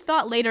 And then she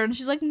thought later, and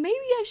she's like, maybe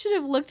I should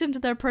have looked into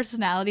their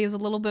personalities a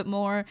little bit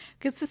more,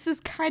 because this is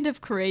kind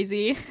of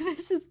crazy.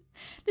 This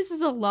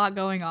is a lot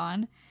going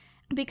on.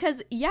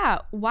 Because,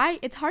 why?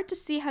 It's hard to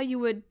see how you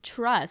would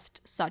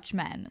trust such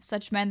men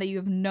that you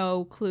have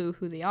no clue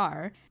who they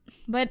are.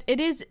 But it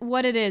is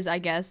what it is, I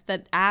guess,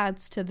 that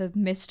adds to the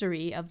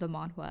mystery of the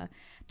manhwa.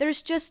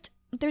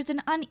 There's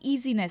an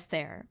uneasiness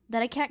there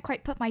that I can't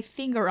quite put my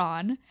finger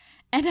on,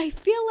 and I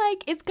feel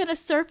like it's gonna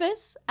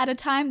surface at a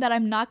time that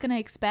I'm not gonna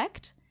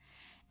expect,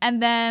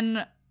 and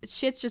then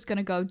shit's just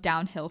gonna go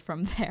downhill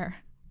from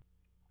there.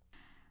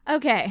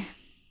 Okay.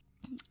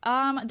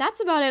 That's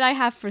about it I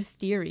have for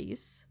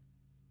theories,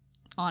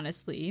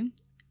 honestly.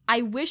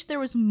 I wish there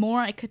was more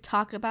I could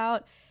talk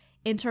about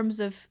in terms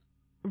of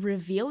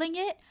revealing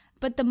it,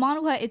 but the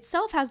manhwa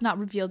itself has not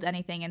revealed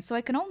anything, and so I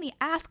can only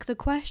ask the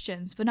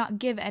questions but not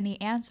give any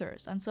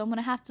answers. And so I'm going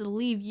to have to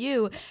leave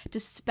you to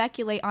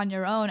speculate on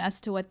your own as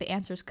to what the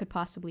answers could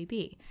possibly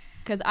be.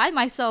 Because I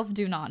myself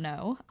do not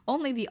know.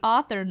 Only the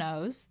author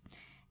knows.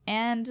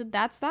 And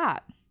that's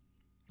that.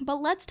 But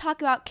let's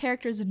talk about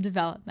characters and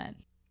development.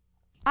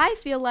 I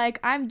feel like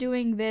I'm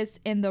doing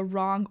this in the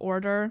wrong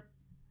order.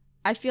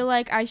 I feel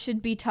like I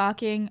should be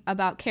talking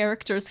about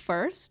characters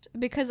first,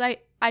 because I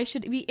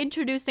should be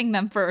introducing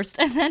them first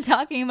and then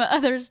talking about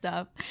other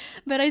stuff.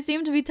 But I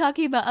seem to be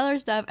talking about other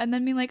stuff and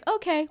then being like,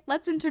 okay,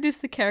 let's introduce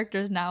the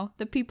characters now,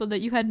 the people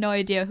that you had no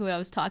idea who I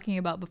was talking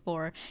about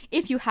before,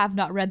 if you have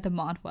not read the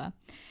manhwa.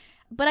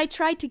 But I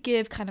tried to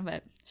give kind of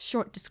a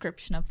short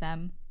description of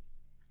them.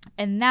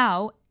 And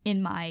now,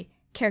 in my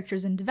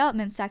characters and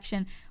development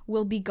section,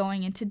 we'll be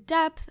going into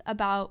depth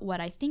about what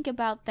I think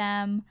about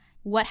them,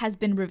 what has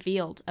been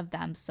revealed of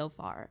them so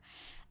far.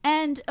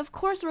 And of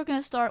course, we're going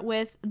to start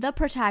with the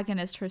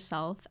protagonist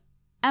herself,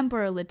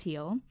 Emperor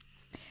Latil.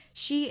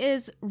 She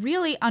is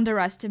really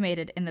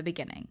underestimated in the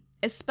beginning,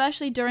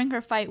 especially during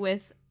her fight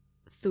with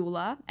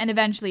Thula and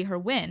eventually her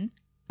win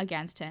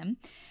against him.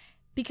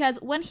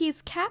 Because when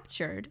he's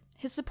captured,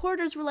 his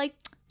supporters were like,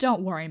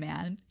 don't worry,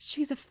 man,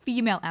 she's a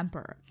female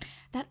emperor.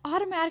 That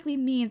automatically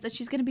means that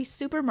she's going to be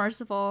super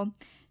merciful.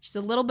 She's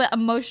a little bit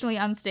emotionally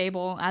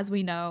unstable, as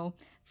we know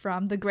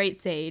from the Great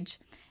Sage.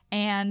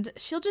 And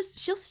she'll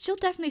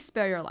definitely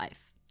spare your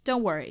life.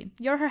 Don't worry.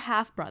 You're her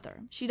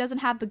half-brother. She doesn't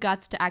have the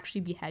guts to actually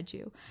behead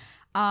you.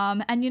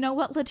 And you know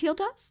what Latil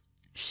does?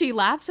 She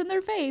laughs in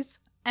their face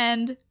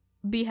and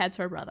beheads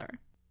her brother.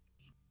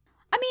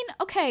 I mean,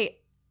 okay,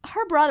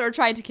 her brother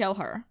tried to kill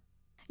her.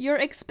 You're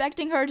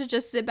expecting her to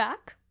just sit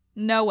back?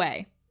 No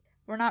way.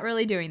 We're not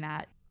really doing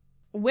that.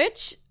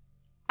 Which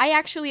I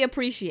actually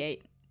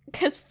appreciate.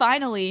 Because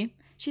finally,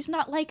 she's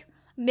not like,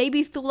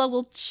 maybe Thula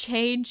will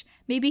change.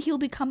 Maybe he'll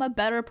become a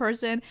better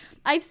person.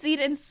 I've seen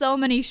it in so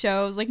many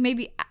shows,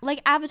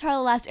 like Avatar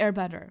The Last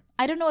Airbender.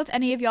 I don't know if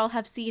any of y'all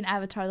have seen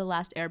Avatar The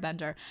Last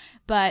Airbender,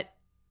 but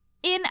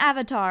in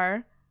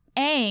Avatar,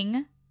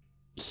 Aang,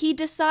 he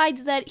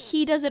decides that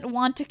he doesn't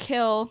want to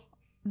kill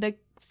the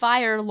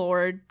Fire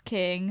Lord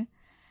King,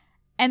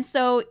 and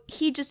so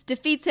he just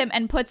defeats him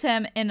and puts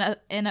him in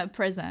a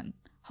prison,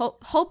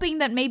 hoping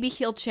that maybe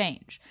he'll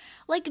change.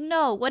 Like,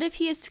 no, what if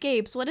he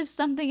escapes? What if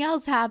something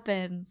else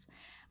happens?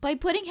 By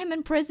putting him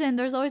in prison,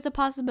 there's always a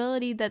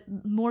possibility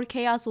that more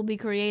chaos will be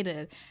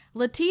created.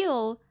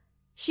 Latil,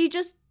 she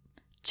just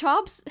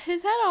chops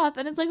his head off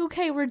and it's like,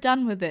 okay, we're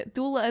done with it.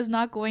 Thula is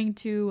not going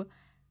to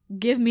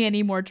give me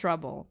any more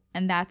trouble.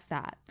 And that's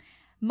that.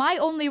 My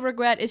only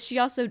regret is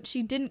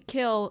she didn't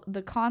kill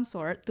the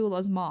consort,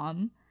 Thula's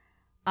mom.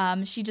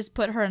 She just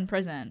put her in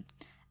prison.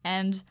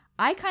 And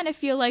I kind of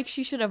feel like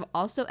she should have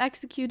also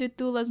executed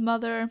Thula's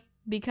mother,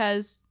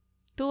 because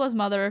Thula's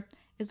mother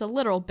is a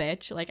literal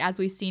bitch. Like, as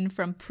we've seen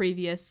from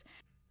previous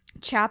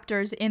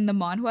chapters in the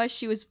manhwa,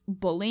 she was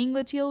bullying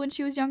Latil when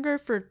she was younger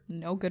for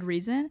no good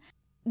reason.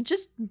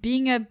 Just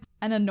being an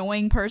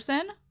annoying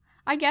person,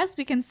 I guess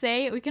we can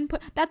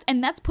put that,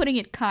 and that's putting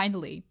it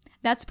kindly.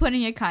 That's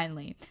putting it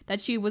kindly,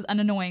 that she was an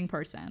annoying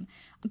person.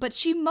 But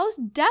she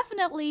most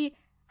definitely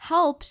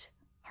helped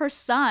her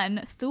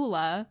son,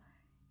 Thula,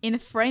 in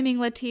framing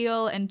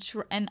Latil,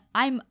 and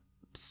I'm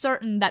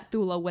certain that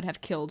Thula would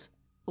have killed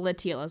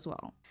Latil as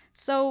well.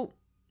 So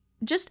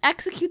just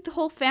execute the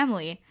whole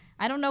family.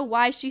 I don't know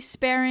why she's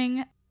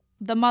sparing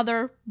the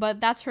mother, but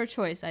that's her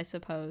choice, I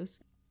suppose.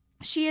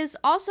 She is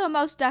also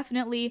most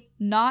definitely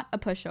not a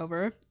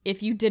pushover,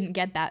 if you didn't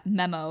get that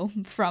memo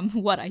from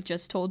what I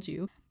just told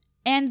you.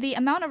 And the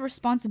amount of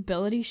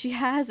responsibility she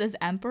has as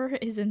emperor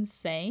is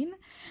insane.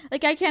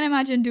 Like, I can't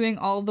imagine doing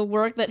all the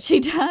work that she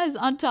does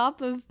on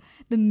top of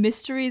the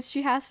mysteries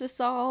she has to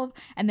solve,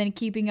 and then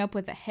keeping up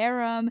with the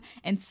harem,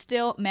 and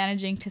still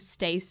managing to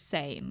stay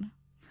sane.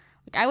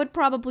 Like, I would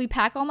probably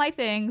pack all my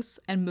things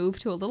and move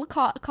to a little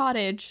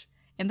cottage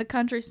in the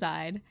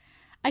countryside.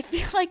 I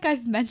feel like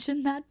I've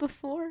mentioned that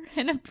before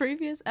in a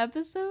previous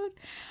episode.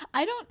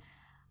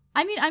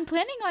 I'm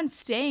planning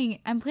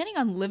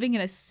on living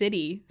in a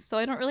city, so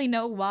I don't really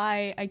know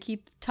why I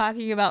keep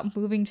talking about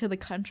moving to the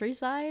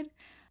countryside.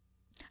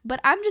 But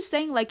I'm just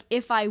saying, like,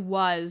 if I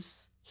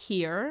was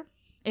here,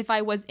 if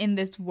I was in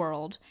this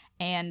world,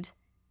 and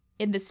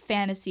in this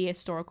fantasy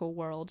historical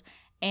world,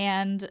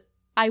 and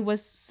I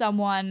was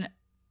someone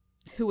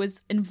who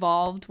was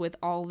involved with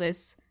all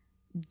this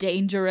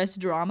dangerous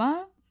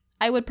drama,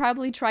 I would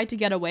probably try to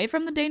get away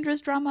from the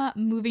dangerous drama.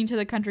 Moving to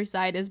the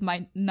countryside is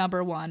my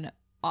number one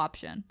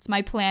option. It's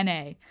my plan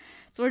A.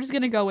 So we're just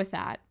gonna go with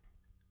that.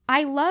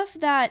 I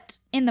love that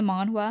in the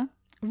manhwa,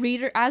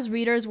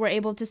 readers were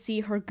able to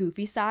see her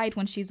goofy side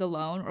when she's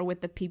alone or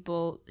with the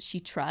people she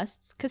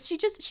trusts, because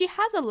she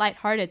has a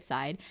lighthearted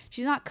side.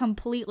 She's not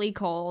completely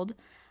cold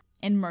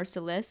and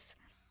merciless.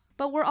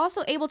 But we're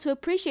also able to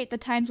appreciate the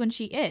times when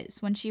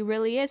she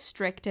really is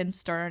strict and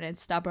stern and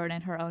stubborn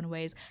in her own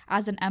ways,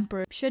 as an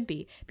emperor should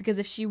be. Because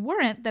if she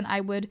weren't, then I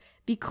would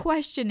be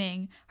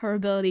questioning her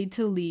ability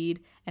to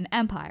lead an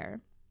empire.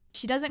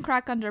 She doesn't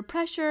crack under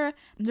pressure.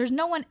 There's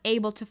no one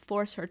able to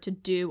force her to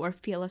do or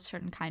feel a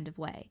certain kind of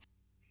way.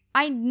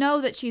 I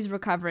know that she's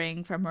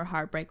recovering from her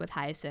heartbreak with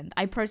Hyacinth.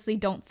 I personally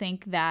don't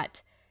think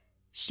that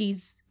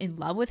she's in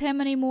love with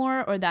him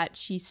anymore or that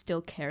she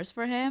still cares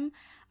for him.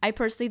 I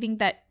personally think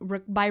that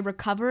by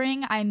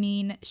recovering, I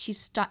mean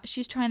she's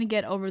trying to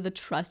get over the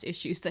trust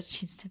issues that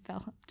she's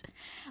developed.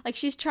 Like,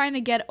 she's trying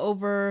to get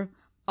over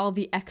all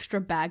the extra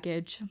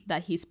baggage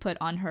that he's put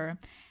on her.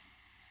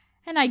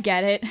 And I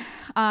get it.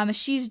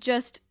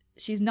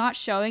 She's not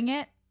showing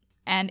it,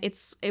 and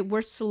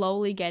we're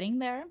slowly getting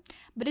there.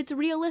 But it's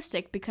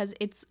realistic because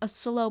it's a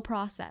slow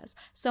process.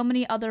 So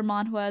many other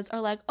manhwas are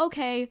like,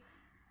 okay,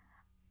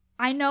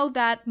 I know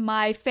that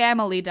my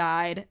family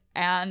died,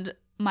 and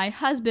my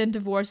husband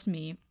divorced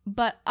me,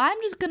 but I'm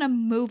just gonna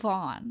move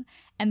on.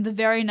 And the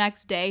very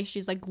next day,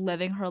 she's like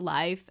living her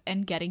life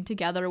and getting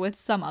together with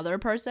some other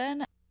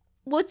person.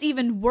 What's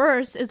even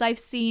worse is I've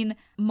seen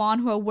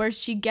manhwa where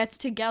she gets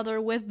together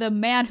with the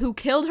man who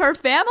killed her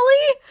family?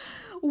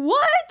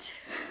 What?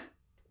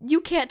 You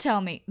can't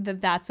tell me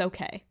that that's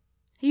okay.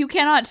 You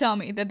cannot tell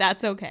me that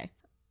that's okay.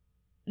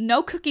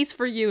 No cookies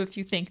for you if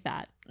you think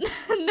that.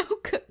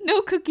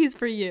 No cookies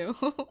for you.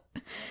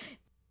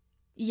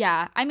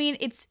 Yeah, I mean,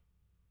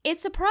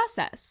 it's a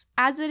process,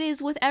 as it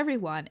is with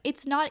everyone.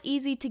 It's not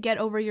easy to get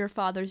over your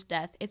father's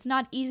death. It's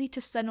not easy to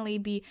suddenly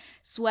be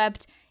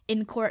swept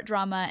in court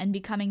drama and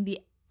becoming the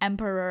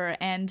emperor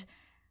and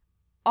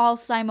all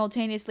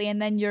simultaneously,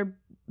 and then your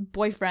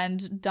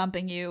boyfriend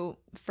dumping you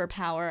for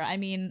power. I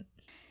mean,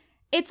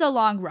 it's a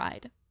long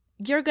ride.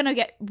 You're gonna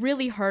get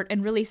really hurt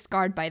and really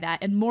scarred by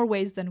that in more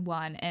ways than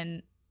one.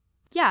 And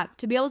yeah,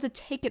 to be able to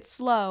take it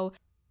slow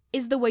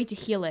is the way to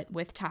heal it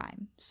with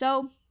time.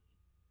 So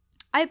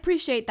I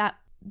appreciate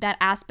that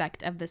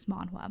aspect of this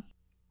manhwa.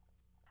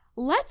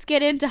 Let's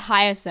get into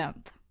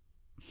Hyacinth,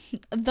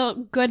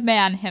 the good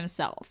man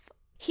himself.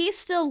 He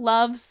still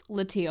loves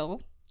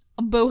Latil.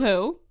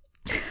 Boo-hoo.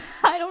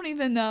 I don't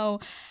even know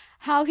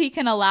how he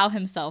can allow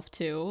himself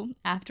to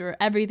after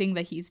everything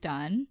that he's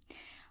done.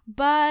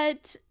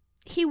 But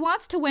he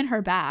wants to win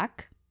her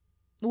back,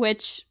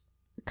 which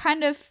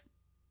kind of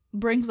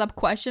brings up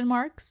question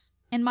marks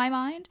in my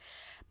mind,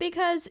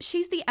 because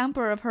she's the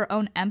emperor of her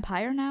own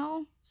empire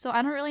now. So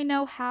I don't really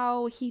know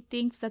how he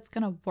thinks that's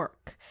gonna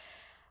work.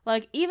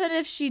 Like, even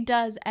if she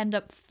does end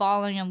up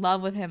falling in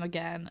love with him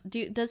again,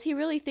 does he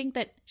really think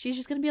that she's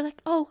just gonna be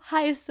like, oh,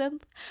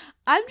 Hyacinth,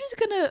 I'm just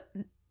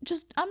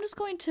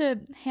going to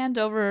hand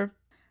over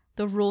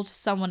the rule to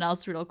someone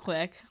else real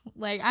quick.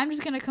 Like, I'm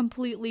just gonna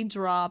completely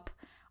drop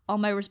all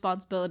my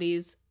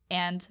responsibilities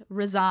and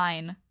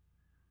resign.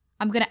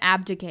 I'm gonna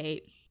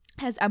abdicate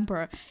as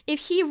emperor.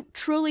 If he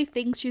truly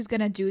thinks she's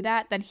gonna do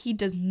that, then he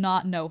does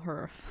not know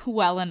her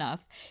well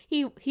enough.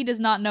 He does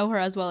not know her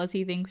as well as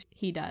he thinks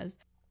he does.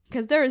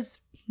 Because there is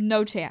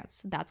no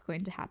chance that's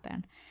going to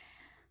happen.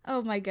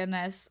 Oh my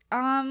goodness.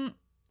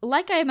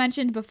 Like I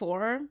mentioned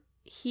before,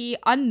 he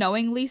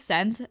unknowingly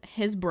sends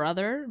his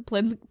brother,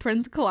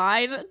 Prince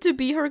Klein, to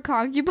be her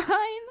concubine.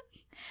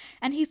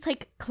 And he's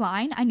like,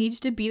 Klein, I need you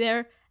to be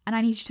there, and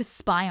I need you to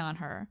spy on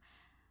her.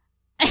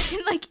 And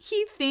like,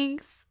 he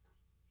thinks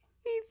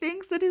He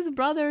thinks that his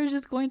brother is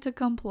just going to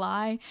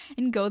comply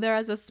and go there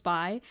as a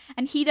spy,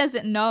 and he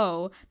doesn't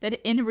know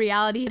that in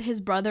reality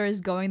his brother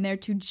is going there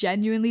to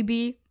genuinely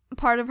be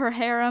part of her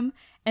harem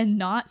and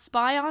not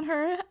spy on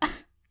her.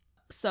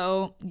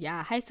 So,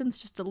 yeah,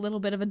 Hyacinth's just a little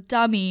bit of a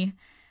dummy.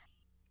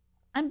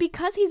 And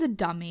because he's a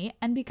dummy,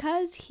 and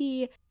because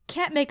he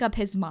can't make up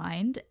his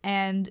mind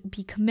and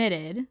be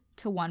committed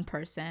to one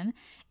person,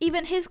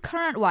 even his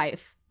current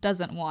wife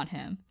doesn't want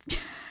him.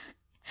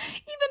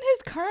 Even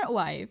his current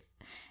wife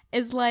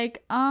is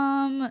like,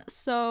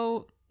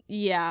 so,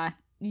 yeah,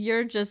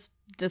 you're just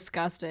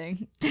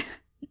disgusting.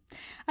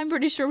 I'm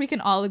pretty sure we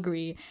can all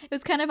agree. It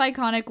was kind of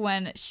iconic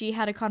when she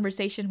had a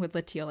conversation with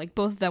Latil, like,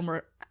 both of them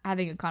were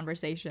having a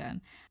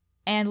conversation.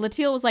 And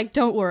Latil was like,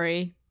 don't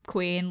worry,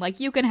 queen, like,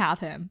 you can have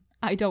him.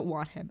 I don't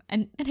want him.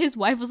 And his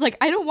wife was like,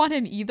 I don't want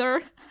him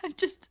either.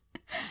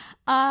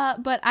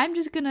 But I'm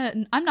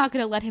not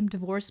gonna let him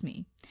divorce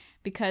me,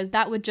 because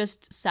that would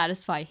just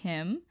satisfy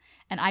him.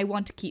 And I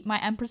want to keep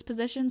my empress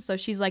position. So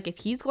she's like, if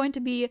he's going to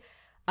be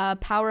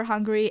power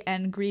hungry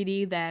and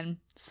greedy, then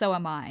so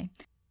am I.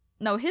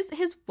 No,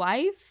 his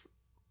wife,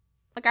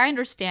 like, I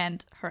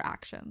understand her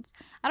actions.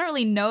 I don't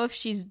really know if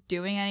she's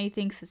doing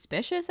anything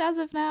suspicious as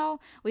of now.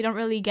 We don't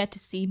really get to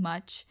see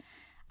much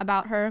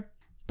about her.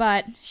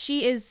 But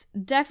she is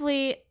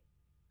definitely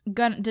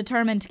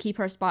determined to keep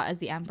her spot as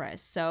the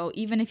empress. So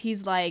even if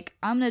he's like,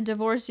 I'm gonna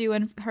divorce you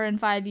and her in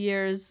 5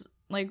 years,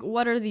 like,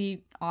 what are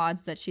the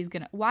odds that she's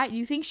gonna... Why?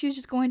 You think she's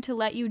just going to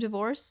let you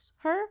divorce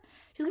her?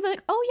 She's gonna be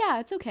like, oh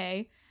yeah, it's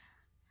okay.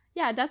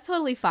 Yeah, that's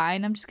totally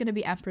fine. I'm just gonna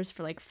be empress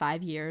for like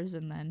 5 years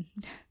and then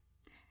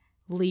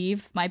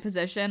leave my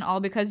position, all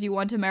because you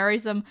want to marry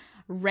some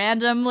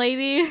random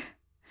lady?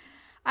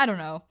 I don't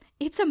know.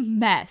 It's a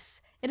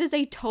mess. It is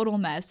a total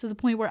mess, to the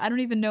point where I don't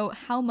even know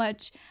how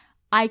much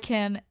I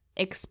can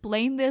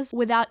explain this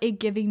without it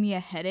giving me a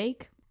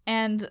headache.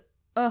 And,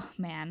 oh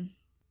man.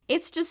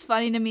 It's just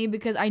funny to me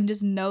because I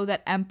just know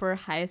that Emperor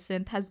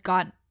Hyacinth has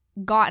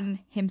gotten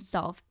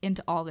himself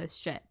into all this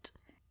shit.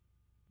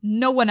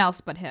 No one else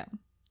but him.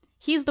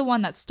 He's the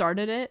one that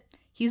started it.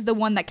 He's the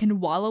one that can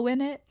wallow in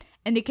it,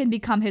 and it can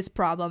become his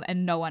problem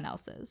and no one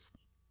else's.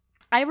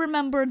 I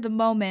remember the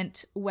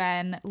moment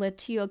when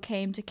Latil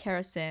came to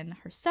Kerosene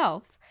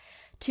herself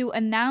to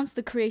announce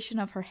the creation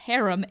of her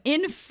harem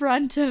in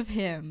front of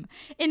him,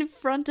 in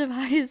front of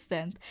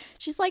Hyacinth.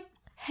 She's like,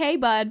 hey,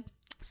 bud,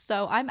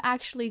 so I'm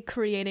actually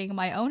creating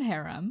my own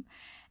harem,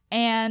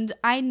 and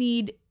I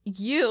need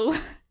you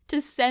to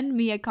send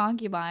me a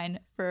concubine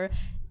for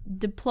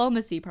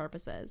diplomacy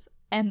purposes.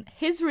 And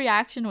his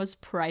reaction was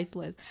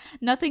priceless.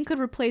 Nothing could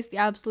replace the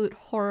absolute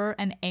horror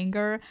and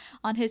anger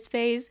on his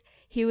face.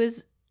 He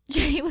was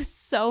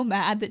so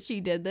mad that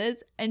she did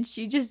this, and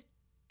she just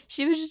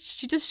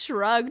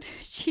shrugged.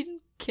 She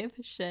didn't give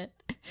a shit.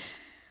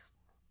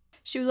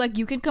 She was like,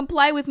 you can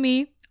comply with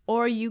me,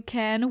 or you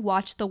can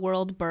watch the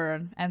world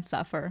burn and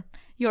suffer.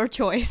 Your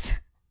choice.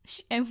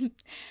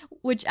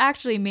 Which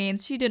actually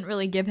means she didn't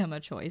really give him a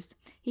choice.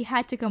 He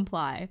had to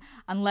comply,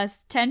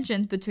 unless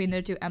tensions between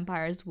their two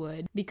empires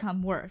would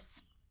become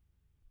worse.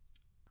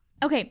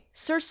 Okay,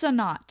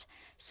 Cersonat.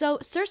 So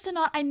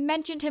Cersonat, I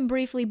mentioned him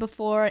briefly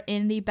before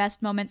in the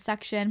best moments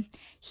section.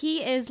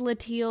 He is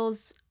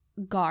Latil's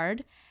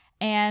guard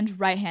and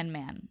right-hand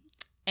man.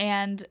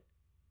 And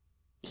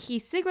he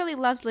secretly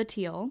loves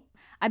Latil.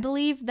 I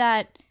believe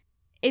that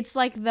it's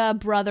like the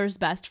brother's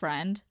best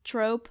friend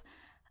trope,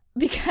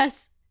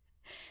 because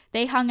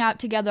they hung out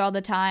together all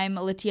the time.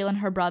 Latil and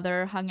her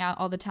brother hung out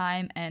all the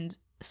time, and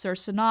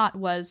Cersonat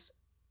was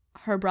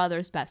her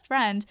brother's best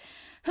friend,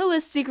 who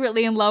was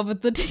secretly in love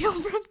with Latil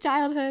from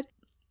childhood.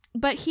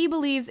 But he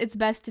believes it's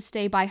best to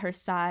stay by her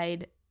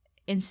side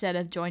instead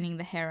of joining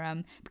the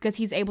harem, because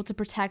he's able to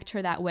protect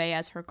her that way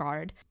as her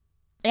guard,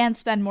 and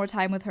spend more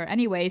time with her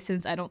anyway,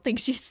 since I don't think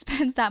she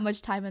spends that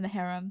much time in the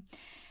harem.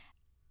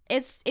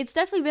 It's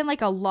definitely been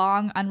like a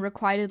long,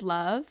 unrequited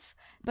love,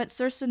 but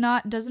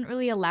Cersonat doesn't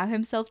really allow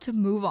himself to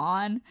move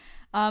on.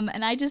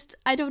 And I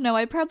don't know,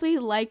 I probably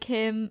like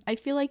him. I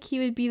feel like he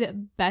would be the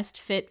best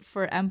fit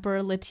for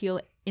Emperor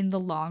Latil in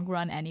the long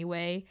run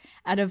anyway,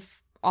 out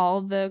of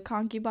all the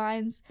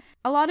concubines.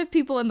 A lot of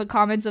people in the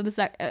comments of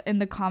in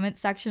the comment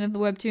section of the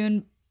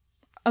webtoon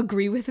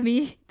agree with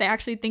me. They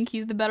actually think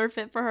he's the better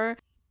fit for her.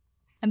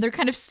 And they're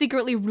kind of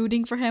secretly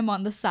rooting for him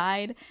on the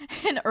side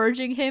and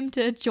urging him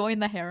to join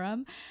the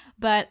harem.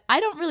 But I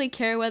don't really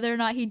care whether or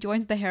not he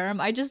joins the harem.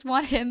 I just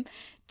want him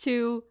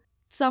to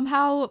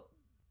somehow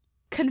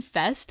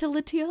confess to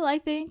Latil, I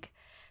think.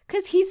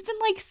 Because he's been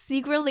like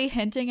secretly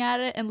hinting at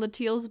it, and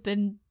Latil's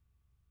been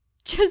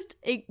just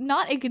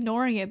not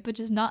ignoring it, but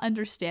just not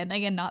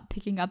understanding and not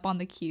picking up on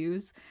the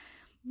cues.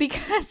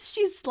 Because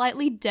she's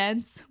slightly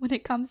dense when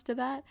it comes to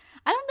that.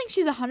 I don't think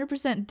she's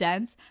 100%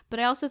 dense, but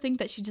I also think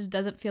that she just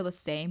doesn't feel the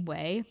same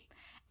way.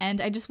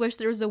 And I just wish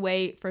there was a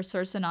way for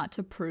Cersonat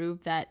to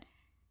prove that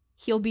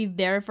he'll be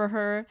there for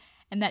her,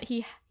 and that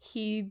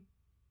he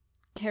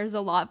cares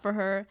a lot for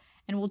her,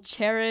 and will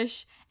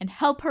cherish and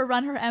help her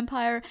run her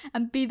empire,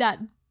 and be that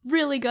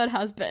really good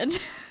husband.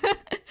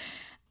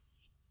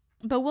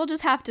 But we'll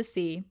just have to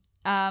see.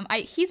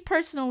 He's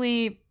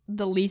personally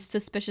the least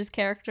suspicious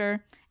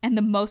character and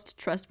the most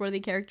trustworthy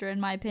character in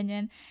my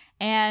opinion.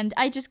 And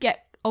I just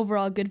get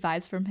overall good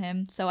vibes from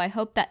him. So I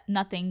hope that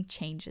nothing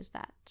changes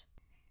that.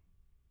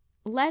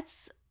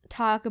 Let's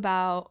talk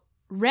about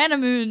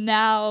Ranamoon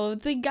now.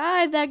 The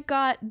guy that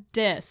got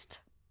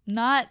dissed.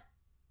 Not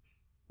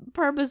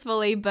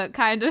purposefully, but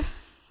kind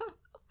of.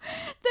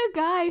 The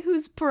guy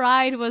whose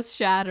pride was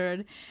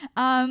shattered.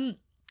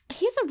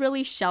 He's a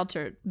really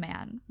sheltered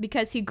man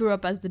because he grew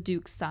up as the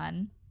Duke's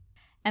son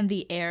and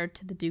the heir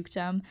to the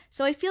dukedom.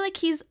 So I feel like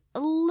he's a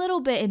little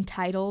bit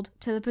entitled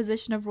to the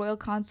position of royal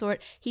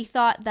consort. He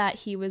thought that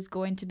he was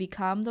going to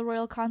become the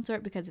royal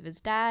consort because of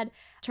his dad.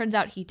 Turns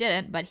out he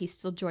didn't, but he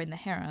still joined the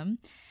harem.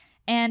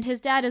 And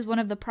his dad is one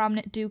of the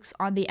prominent dukes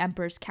on the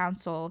Emperor's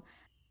Council.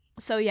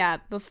 So yeah,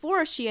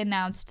 before she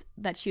announced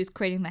that she was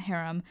creating the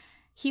harem,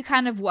 he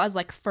kind of was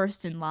like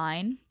first in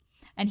line.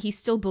 And he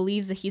still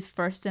believes that he's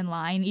first in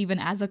line, even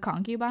as a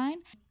concubine.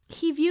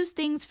 He views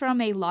things from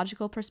a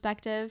logical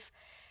perspective.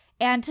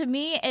 And to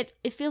me,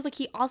 it feels like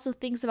he also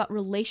thinks about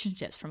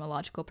relationships from a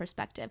logical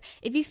perspective.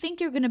 If you think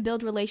you're going to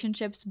build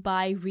relationships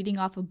by reading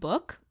off a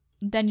book,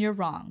 then you're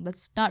wrong.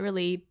 That's not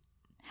really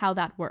how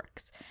that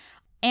works.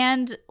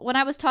 And when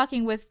I was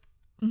talking with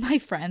my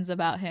friends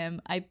about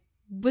him, I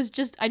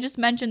just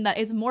mentioned that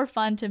it's more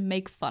fun to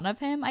make fun of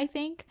him, I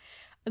think,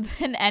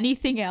 than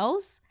anything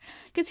else,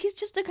 because he's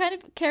just a kind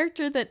of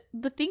character that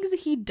the things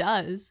that he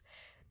does,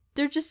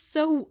 they're just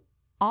so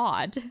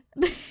odd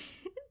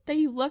that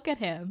you look at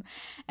him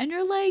and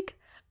you're like,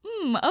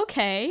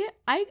 okay,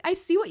 I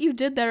see what you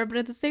did there, but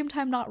at the same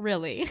time, not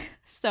really.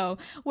 So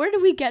where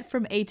do we get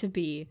from A to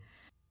B?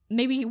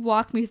 Maybe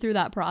walk me through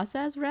that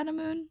process,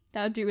 Ranamoon?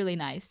 That would be really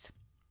nice.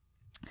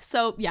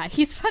 So yeah,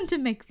 he's fun to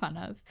make fun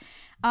of.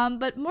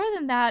 But more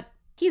than that,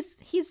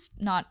 he's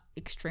not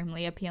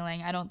extremely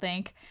appealing, I don't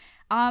think.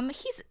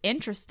 He's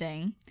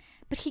interesting,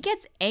 but he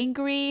gets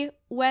angry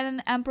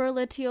when Emperor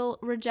Latiel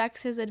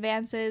rejects his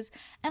advances,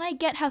 and I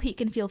get how he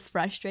can feel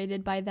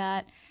frustrated by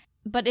that.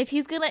 But if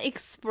he's gonna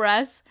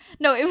express...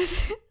 No, it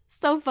was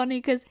so funny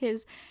because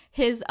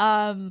his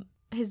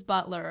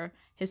butler,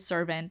 his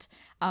servant,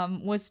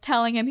 was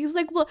telling him, he was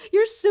like, well,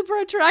 you're super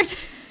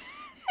attractive.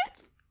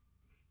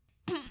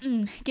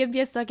 Give me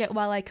a second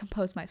while I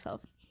compose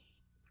myself.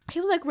 He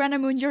was like,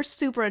 Ranamoon, you're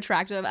super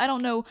attractive. I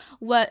don't know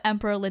what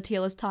Emperor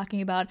Latiel is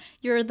talking about.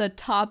 You're the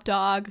top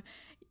dog.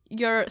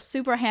 You're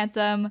super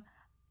handsome.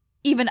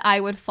 Even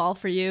I would fall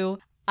for you.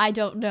 I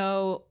don't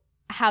know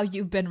how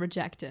you've been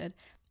rejected.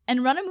 And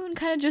Ranamoon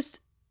kind of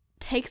just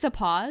takes a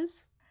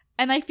pause.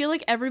 And I feel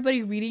like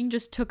everybody reading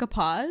just took a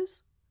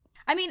pause.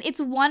 I mean, it's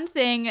one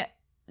thing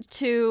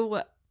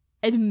to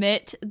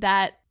admit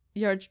that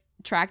you're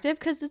attractive,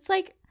 because it's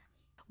like,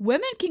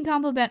 women can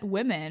compliment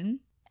women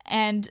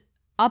and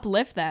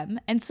uplift them,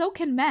 and so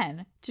can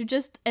men. To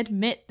just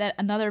admit that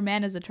another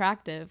man is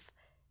attractive,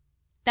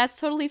 that's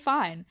totally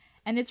fine.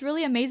 And it's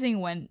really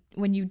amazing when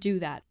you do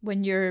that,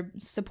 when you're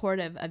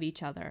supportive of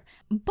each other.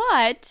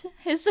 But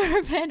his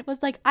servant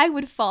was like, I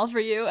would fall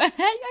for you. And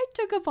I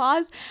took a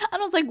pause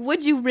and I was like,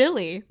 would you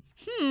really?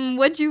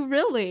 Would you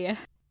really?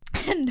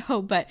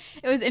 No, but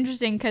it was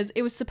interesting because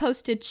it was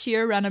supposed to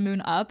cheer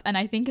Ranamoon up, and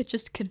I think it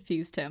just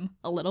confused him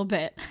a little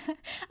bit.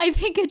 I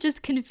think it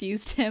just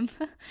confused him.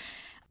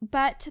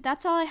 But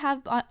that's all I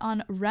have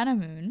on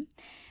Ranamoon.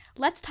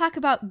 Let's talk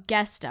about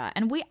Gesta.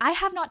 And I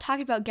have not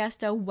talked about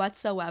Gesta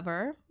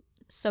whatsoever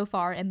so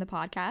far in the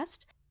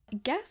podcast.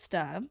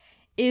 Gesta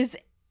is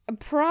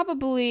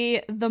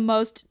probably the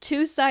most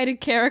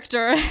two-sided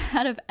character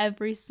out of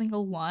every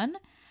single one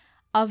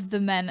of the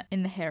men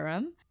in the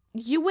harem.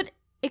 You would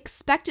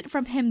expect it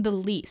from him the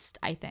least,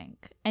 I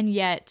think. And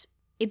yet,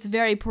 it's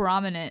very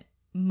prominent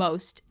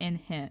most in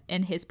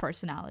his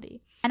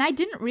personality. And I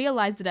didn't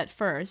realize it at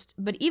first,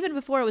 but even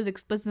before it was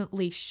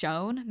explicitly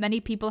shown, many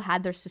people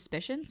had their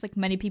suspicions, like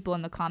many people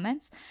in the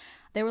comments.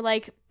 They were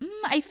like,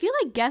 I feel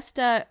like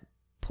Gesta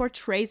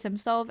portrays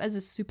himself as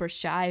a super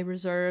shy,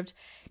 reserved,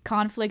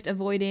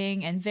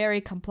 conflict-avoiding, and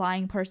very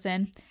complying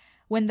person,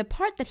 when the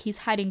part that he's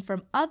hiding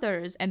from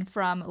others, and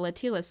from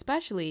Latiel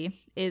especially,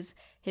 is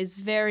his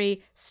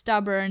very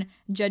stubborn,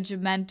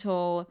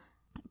 judgmental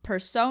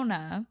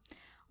persona,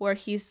 where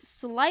he's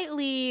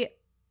slightly,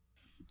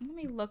 let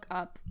me look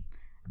up,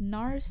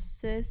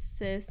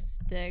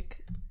 narcissistic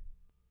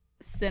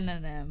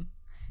synonym.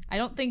 I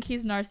don't think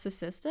he's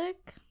narcissistic.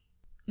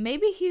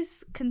 Maybe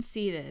he's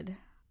conceited.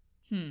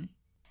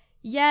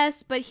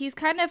 Yes, but he's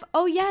kind of,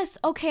 oh yes,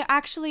 okay,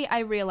 actually I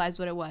realized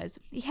what it was.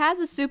 He has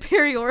a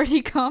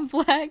superiority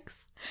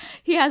complex.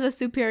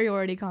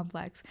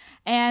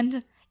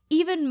 And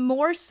even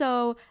more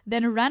so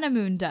than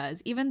Ranamoon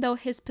does, even though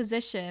his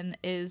position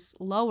is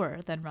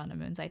lower than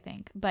Ranamoon's, I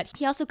think. But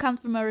he also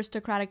comes from an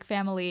aristocratic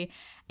family,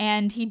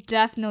 and he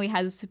definitely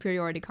has a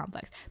superiority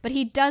complex. But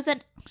he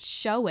doesn't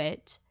show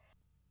it,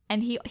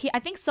 and he I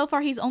think so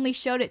far he's only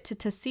showed it to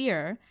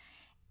Taseer,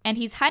 and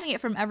he's hiding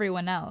it from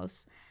everyone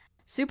else.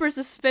 Super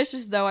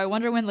suspicious, though. I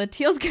wonder when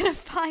Latiel's gonna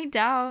find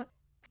out.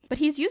 But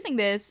he's using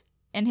this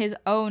in his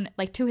own,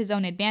 like, to his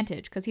own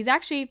advantage, because he's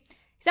actually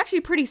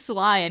pretty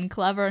sly and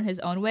clever in his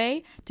own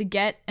way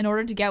in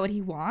order to get what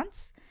he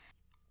wants.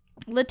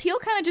 Latil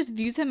kind of just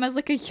views him as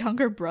like a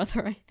younger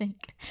brother, I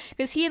think,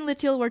 because he and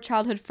Latil were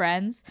childhood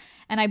friends,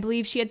 and I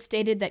believe she had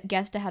stated that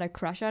Gesta had a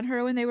crush on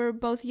her when they were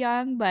both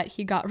young, but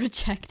he got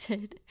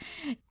rejected.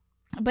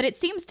 But it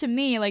seems to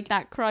me like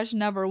that crush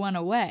never went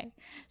away.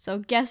 So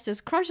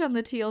Gesta's crush on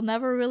Latil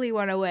never really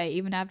went away,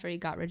 even after he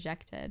got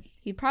rejected.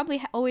 He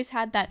probably always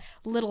had that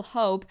little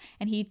hope,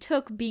 and he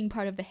took being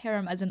part of the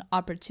harem as an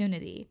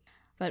opportunity.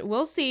 But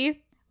we'll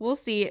see. We'll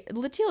see.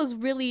 Latil is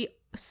really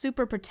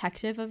super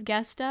protective of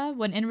Gesta,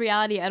 when in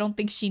reality I don't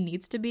think she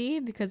needs to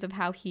be, because of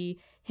how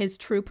his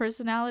true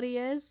personality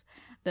is.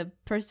 The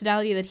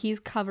personality that he's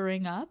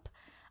covering up.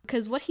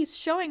 Because what he's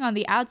showing on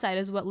the outside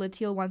is what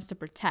Latil wants to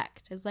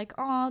protect. It's like,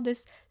 oh,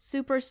 this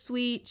super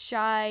sweet,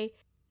 shy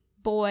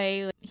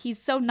boy. He's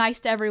so nice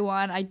to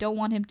everyone. I don't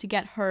want him to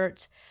get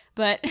hurt.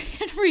 But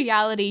in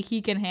reality, he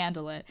can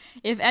handle it.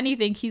 If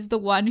anything, he's the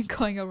one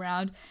going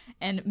around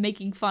and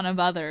making fun of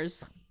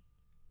others.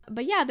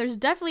 But yeah, there's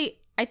definitely...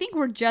 I think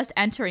we're just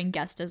entering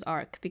Gesta's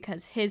arc,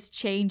 because his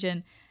change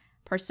in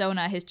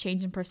persona, his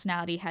change in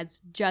personality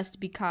has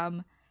just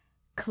become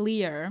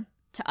clear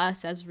to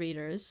us as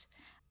readers.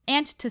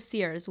 And to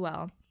Cyr as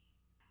well.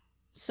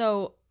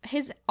 So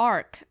his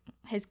arc,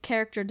 his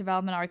character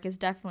development arc is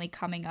definitely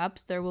coming up.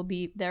 So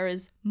there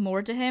is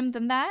more to him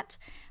than that.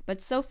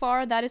 But so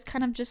far, that is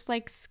kind of just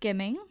like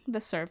skimming the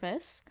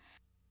surface.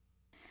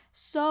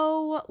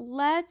 So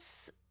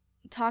let's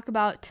talk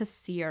about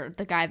Cyr,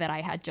 the guy that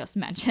I had just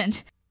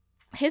mentioned.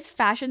 His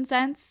fashion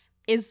sense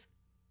is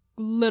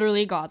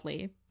literally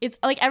godly. It's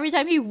like every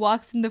time he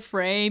walks in the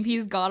frame,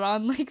 he's got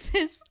on like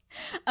this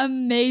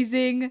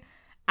amazing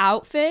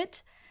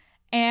outfit.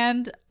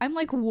 And I'm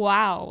like,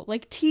 wow,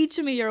 like, teach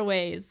me your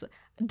ways.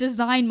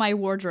 Design my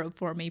wardrobe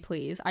for me,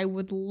 please. I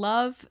would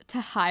love to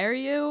hire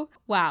you.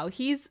 Wow,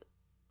 he's,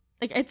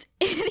 like,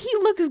 he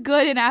looks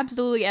good in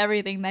absolutely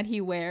everything that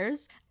he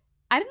wears.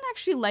 I didn't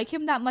actually like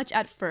him that much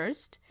at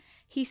first.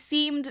 He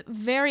seemed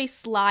very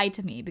sly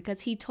to me,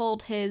 because he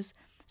told his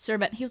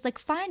servant, he was like,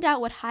 find out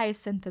what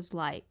Hyacinth is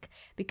like.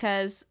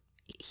 Because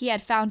he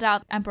had found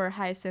out Emperor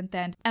Hyacinth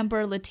and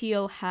Emperor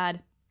Latil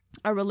had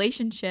a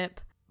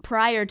relationship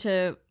prior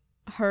to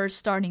her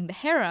starting the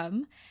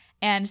harem,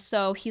 and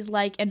so he's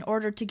like, in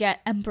order to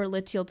get Emperor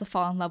Latil to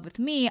fall in love with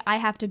me, I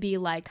have to be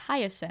like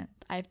Hyacinth.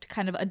 I have to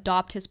kind of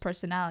adopt his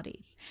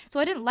personality. So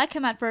I didn't like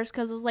him at first,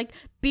 because it was like,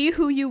 be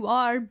who you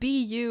are,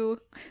 be you.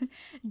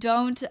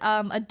 Don't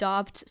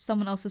adopt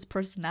someone else's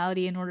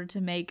personality in order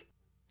to make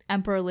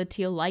Emperor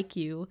Latil like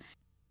you.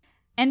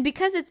 And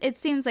because it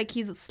seems like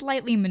he's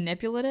slightly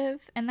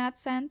manipulative in that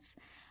sense,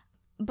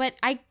 but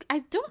I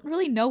don't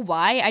really know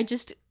why. I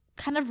just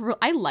kind of,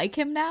 I like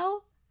him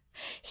now.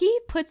 He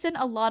puts in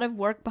a lot of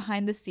work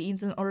behind the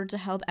scenes in order to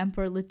help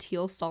Emperor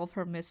Latil solve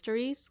her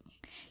mysteries.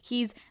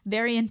 He's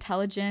very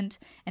intelligent,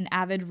 an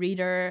avid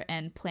reader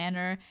and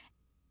planner.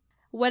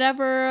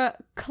 Whatever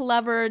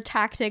clever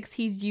tactics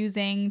he's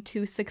using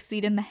to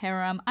succeed in the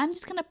harem, I'm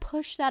just going to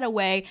push that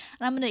away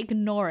and I'm going to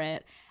ignore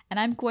it. And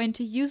I'm going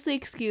to use the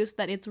excuse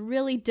that it's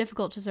really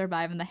difficult to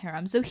survive in the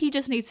harem, so he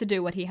just needs to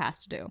do what he has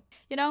to do.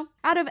 You know,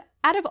 out of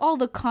all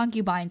the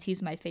concubines,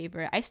 he's my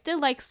favorite. I still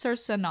like Sir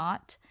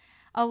Sonat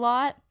a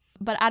lot,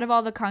 but out of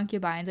all the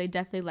concubines, I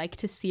definitely like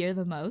Cyr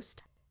the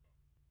most.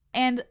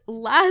 And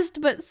last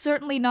but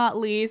certainly not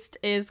least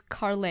is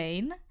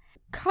Carlane.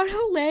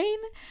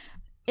 Carlane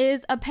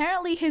is,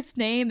 apparently his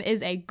name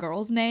is a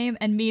girl's name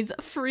and means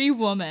free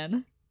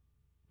woman.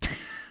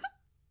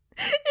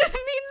 It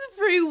means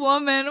free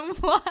woman.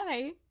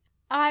 Why?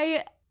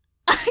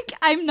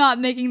 I'm not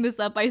making this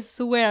up, I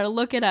swear.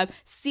 Look it up.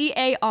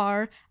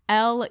 Carlein.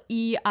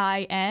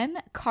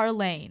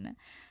 Carlane.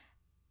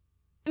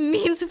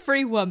 Means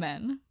free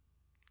woman.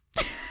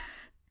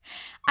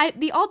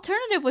 The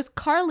alternative was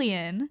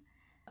Carlian,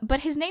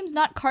 but his name's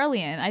not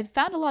Carlian. I've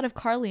found a lot of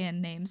Carlian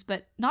names,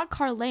 but not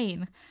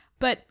Carlane.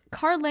 But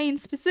Carlane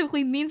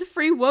specifically means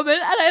free woman,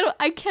 and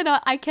I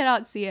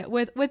cannot see it.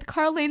 With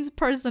Carlane's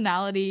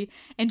personality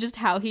and just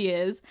how he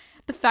is,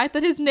 the fact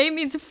that his name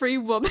means free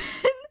woman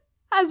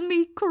has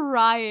me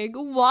crying.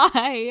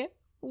 Why?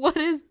 What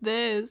is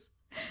this?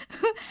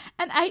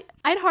 And I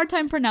had a hard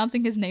time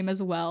pronouncing his name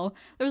as well.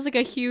 There was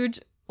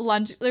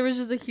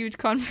just a huge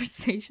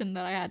conversation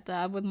that I had to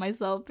have with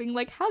myself, being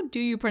like, how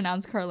do you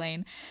pronounce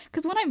Carlane?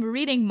 Because when I'm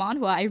reading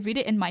manhwa, I read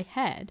it in my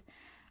head.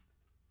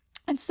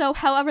 And so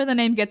however the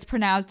name gets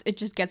pronounced, it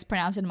just gets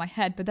pronounced in my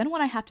head. But then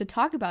when I have to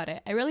talk about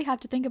it, I really have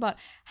to think about,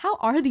 how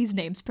are these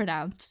names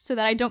pronounced so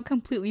that I don't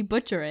completely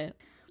butcher it?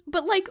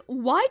 But like,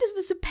 why does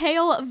this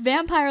pale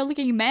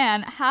vampire-looking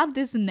man have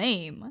this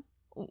name?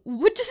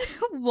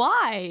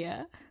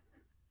 Why?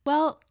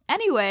 Well,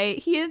 anyway,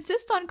 he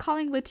insists on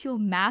calling Latil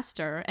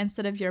Master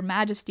instead of Your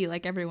Majesty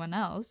like everyone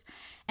else.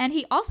 And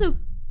he also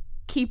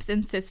keeps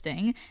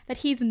insisting that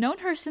he's known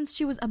her since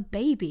she was a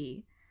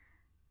baby,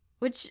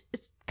 which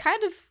is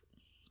kind of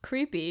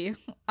creepy.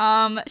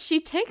 She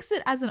takes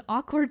it as an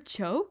awkward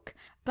joke,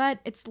 but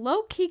it's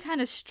low-key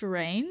kind of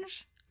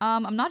strange.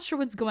 I'm not sure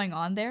what's going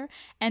on there,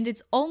 and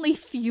it's only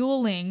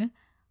fueling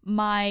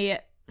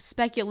my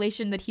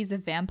speculation that he's a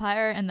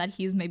vampire and that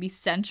he's maybe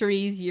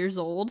years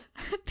old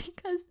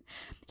because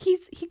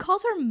he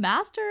calls her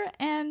master,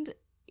 and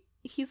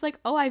he's like,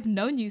 "Oh, I've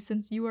known you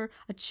since you were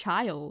a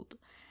child."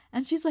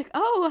 And she's like,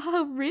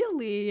 "Oh,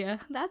 really?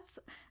 That's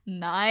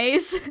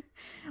nice."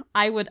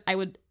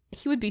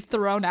 He would be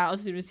thrown out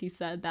as soon as he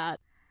said that.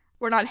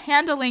 We're not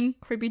handling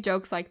creepy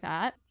jokes like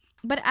that.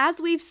 But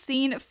as we've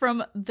seen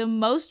from the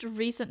most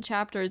recent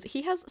chapters,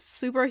 he has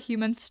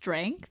superhuman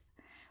strength,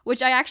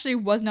 which I actually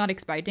was not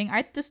expecting.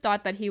 I just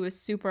thought that he was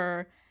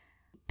super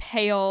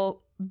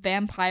pale,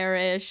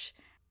 vampire-ish,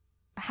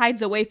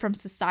 hides away from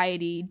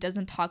society,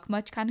 doesn't talk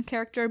much kind of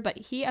character, but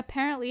he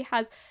apparently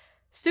has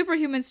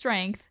superhuman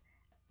strength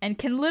and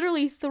can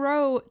literally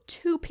throw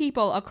 2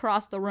 people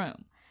across the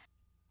room.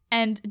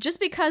 And just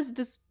because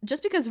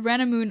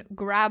Ranamoon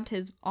grabbed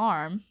his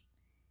arm,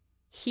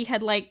 he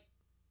had like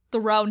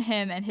thrown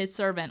him and his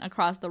servant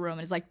across the room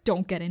and is like,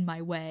 "Don't get in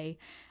my way."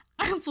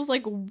 I was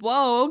like,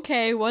 whoa,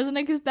 okay, wasn't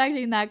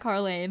expecting that,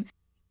 Carlane.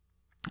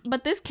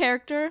 But this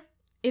character,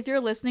 if you're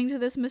listening to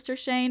this, Mr.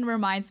 Shane,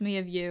 reminds me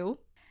of you.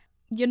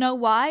 You know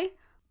why?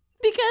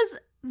 Because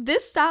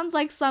this sounds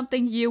like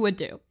something you would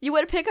do. You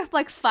would pick up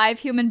like 5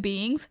 human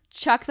beings,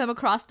 chuck them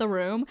across the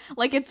room,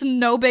 like it's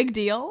no big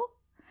deal.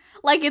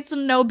 Like it's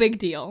no big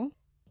deal.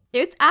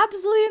 It's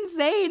absolutely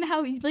insane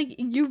how like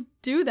you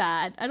do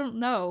that. I don't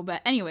know,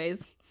 but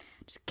anyways,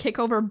 just kick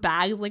over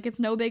bags like it's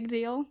no big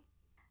deal.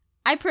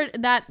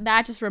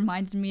 That just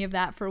reminded me of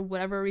that for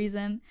whatever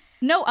reason.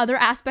 No other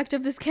aspect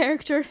of this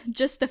character,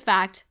 just the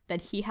fact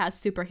that he has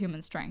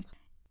superhuman strength.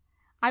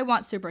 I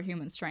want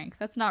superhuman strength.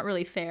 That's not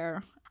really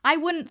fair. I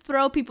wouldn't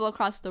throw people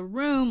across the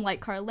room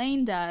like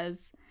Carlane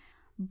does,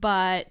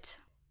 but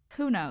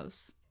who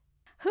knows?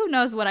 Who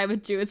knows what I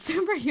would do with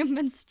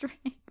superhuman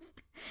strength?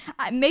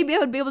 Maybe I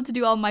would be able to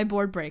do all my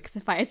board breaks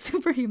if I had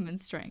superhuman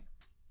strength.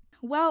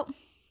 Well,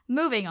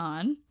 moving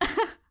on.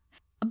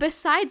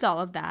 Besides all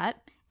of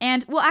that,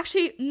 and, well,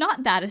 actually,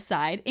 not that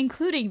aside,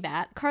 including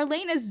that,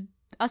 Carlane is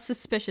a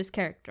suspicious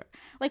character.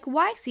 Like,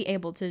 why is he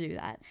able to do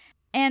that?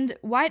 And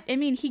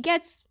he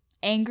gets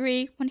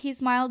angry when he's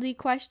mildly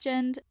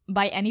questioned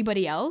by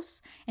anybody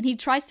else, and he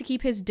tries to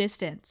keep his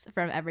distance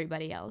from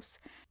everybody else.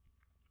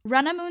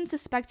 Ranamoon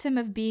suspects him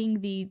of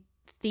being the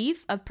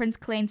thief of Prince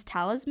Clayne's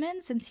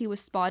talisman since he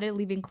was spotted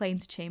leaving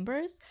Clayne's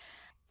chambers,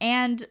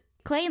 and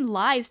Clayne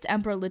lies to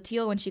Emperor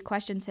Latil when she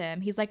questions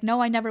him. He's like,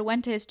 "No, I never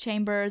went to his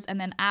chambers." And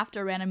then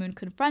after Ranamoon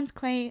confronts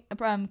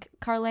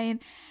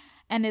Carlane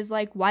and is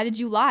like, "Why did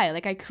you lie?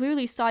 Like, I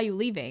clearly saw you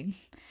leaving."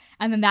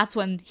 And then that's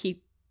when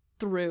he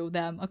threw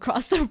them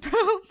across the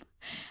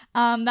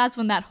room. That's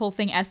when that whole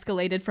thing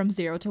escalated from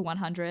 0 to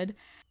 100.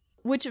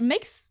 Which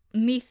makes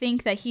me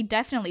think that he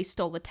definitely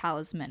stole the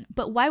talisman.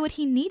 But why would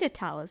he need a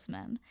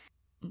talisman?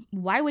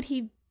 Why would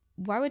he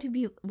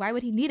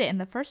need it in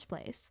the first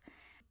place?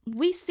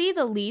 We see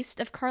the least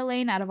of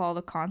Carlane out of all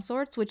the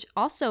consorts, which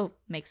also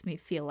makes me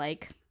feel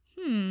like,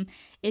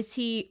 is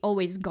he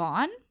always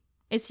gone?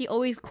 Is he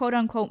always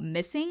quote-unquote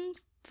missing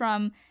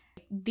from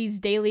these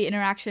daily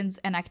interactions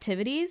and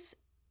activities?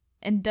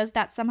 And does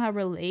that somehow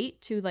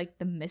relate to, like,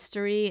 the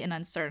mystery and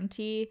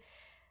uncertainty,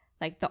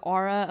 like the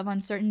aura of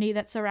uncertainty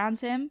that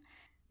surrounds him?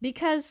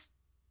 Because,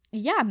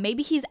 yeah,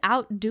 maybe he's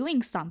out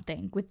doing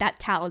something with that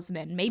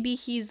talisman. Maybe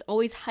he's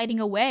always hiding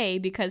away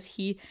because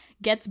he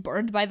gets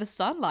burned by the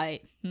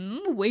sunlight.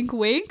 Wink,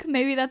 wink.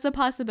 Maybe that's a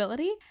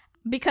possibility.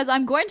 Because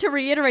I'm going to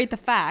reiterate the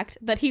fact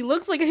that he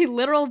looks like a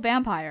literal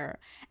vampire.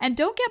 And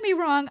don't get me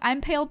wrong, I'm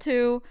pale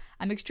too.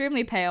 I'm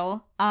extremely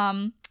pale.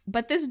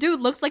 But this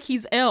dude looks like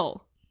he's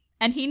ill.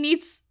 And he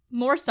needs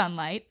more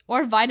sunlight,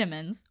 or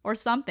vitamins, or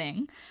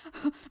something.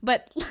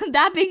 But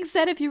that being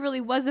said, if he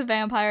really was a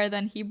vampire,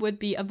 then he would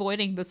be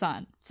avoiding the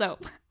sun. So,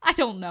 I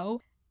don't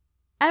know.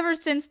 Ever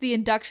since the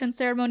induction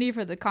ceremony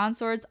for the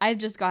consorts, I've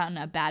just gotten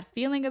a bad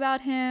feeling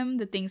about him,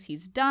 the things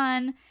he's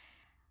done,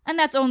 and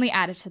that's only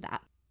added to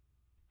that.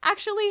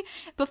 Actually,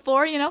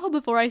 before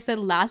I said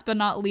last but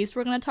not least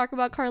we're going to talk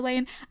about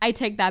Carlane, I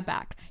take that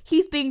back.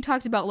 He's being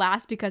talked about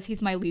last because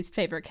he's my least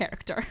favorite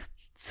character.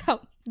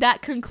 So,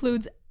 that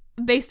concludes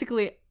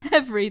basically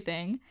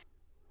everything.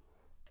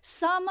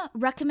 Some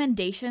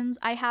recommendations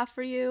I have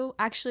for you.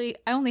 Actually,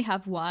 I only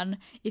have one.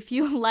 If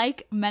you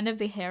like Men of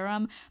the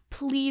Harem,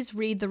 please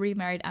read The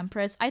Remarried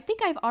Empress. I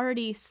think I've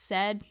already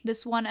said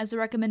this one as a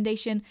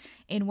recommendation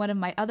in one of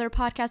my other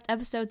podcast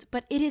episodes,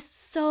 but it is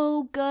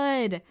so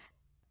good.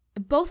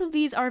 Both of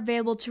these are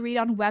available to read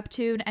on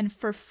Webtoon and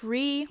for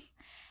free,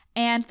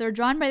 and they're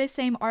drawn by the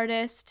same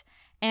artist.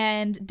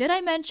 And did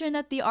I mention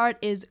that the art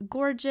is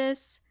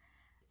gorgeous?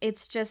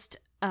 It's just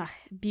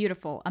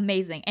beautiful,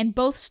 amazing, and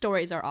both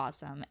stories are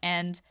awesome,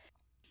 and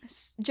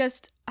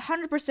just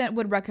 100%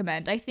 would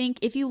recommend. I think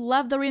if you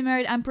love The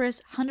Remarried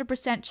Empress,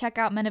 100% check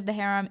out Men of the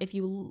Harem. If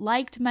you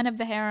liked Men of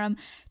the Harem,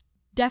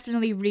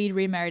 definitely read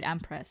Remarried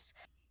Empress.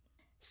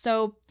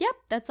 So, yep,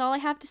 that's all I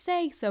have to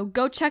say. So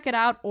go check it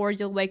out, or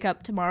you'll wake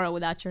up tomorrow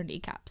without your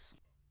kneecaps.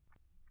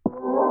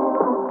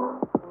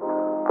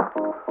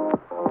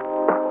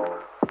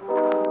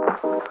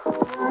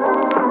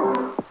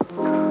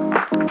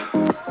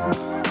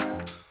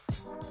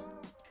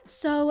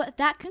 So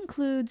that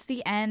concludes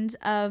the end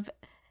of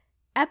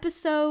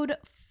episode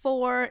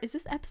 4. Is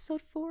this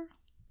episode 4?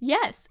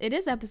 Yes, it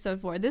is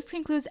episode 4. This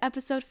concludes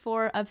episode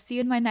 4 of See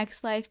You in My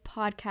Next Life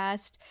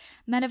podcast.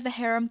 Men of the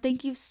Harem,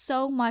 thank you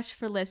so much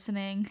for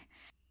listening.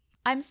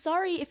 I'm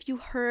sorry if you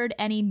heard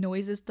any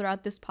noises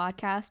throughout this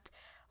podcast,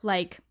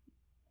 like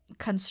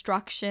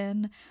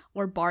construction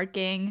or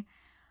barking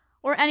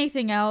or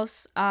anything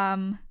else,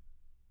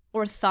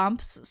 or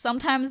thumps.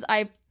 Sometimes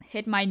I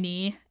hit my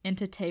knee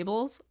into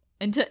tables,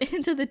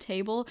 into the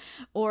table,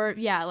 or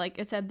yeah, like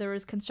I said, there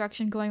was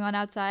construction going on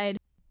outside,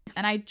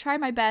 and I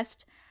tried my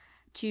best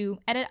to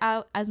edit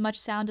out as much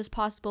sound as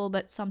possible,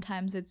 but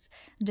sometimes it's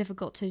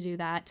difficult to do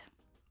that.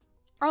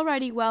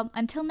 Alrighty, well,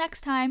 until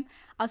next time,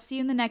 I'll see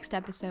you in the next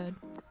episode.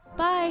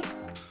 Bye!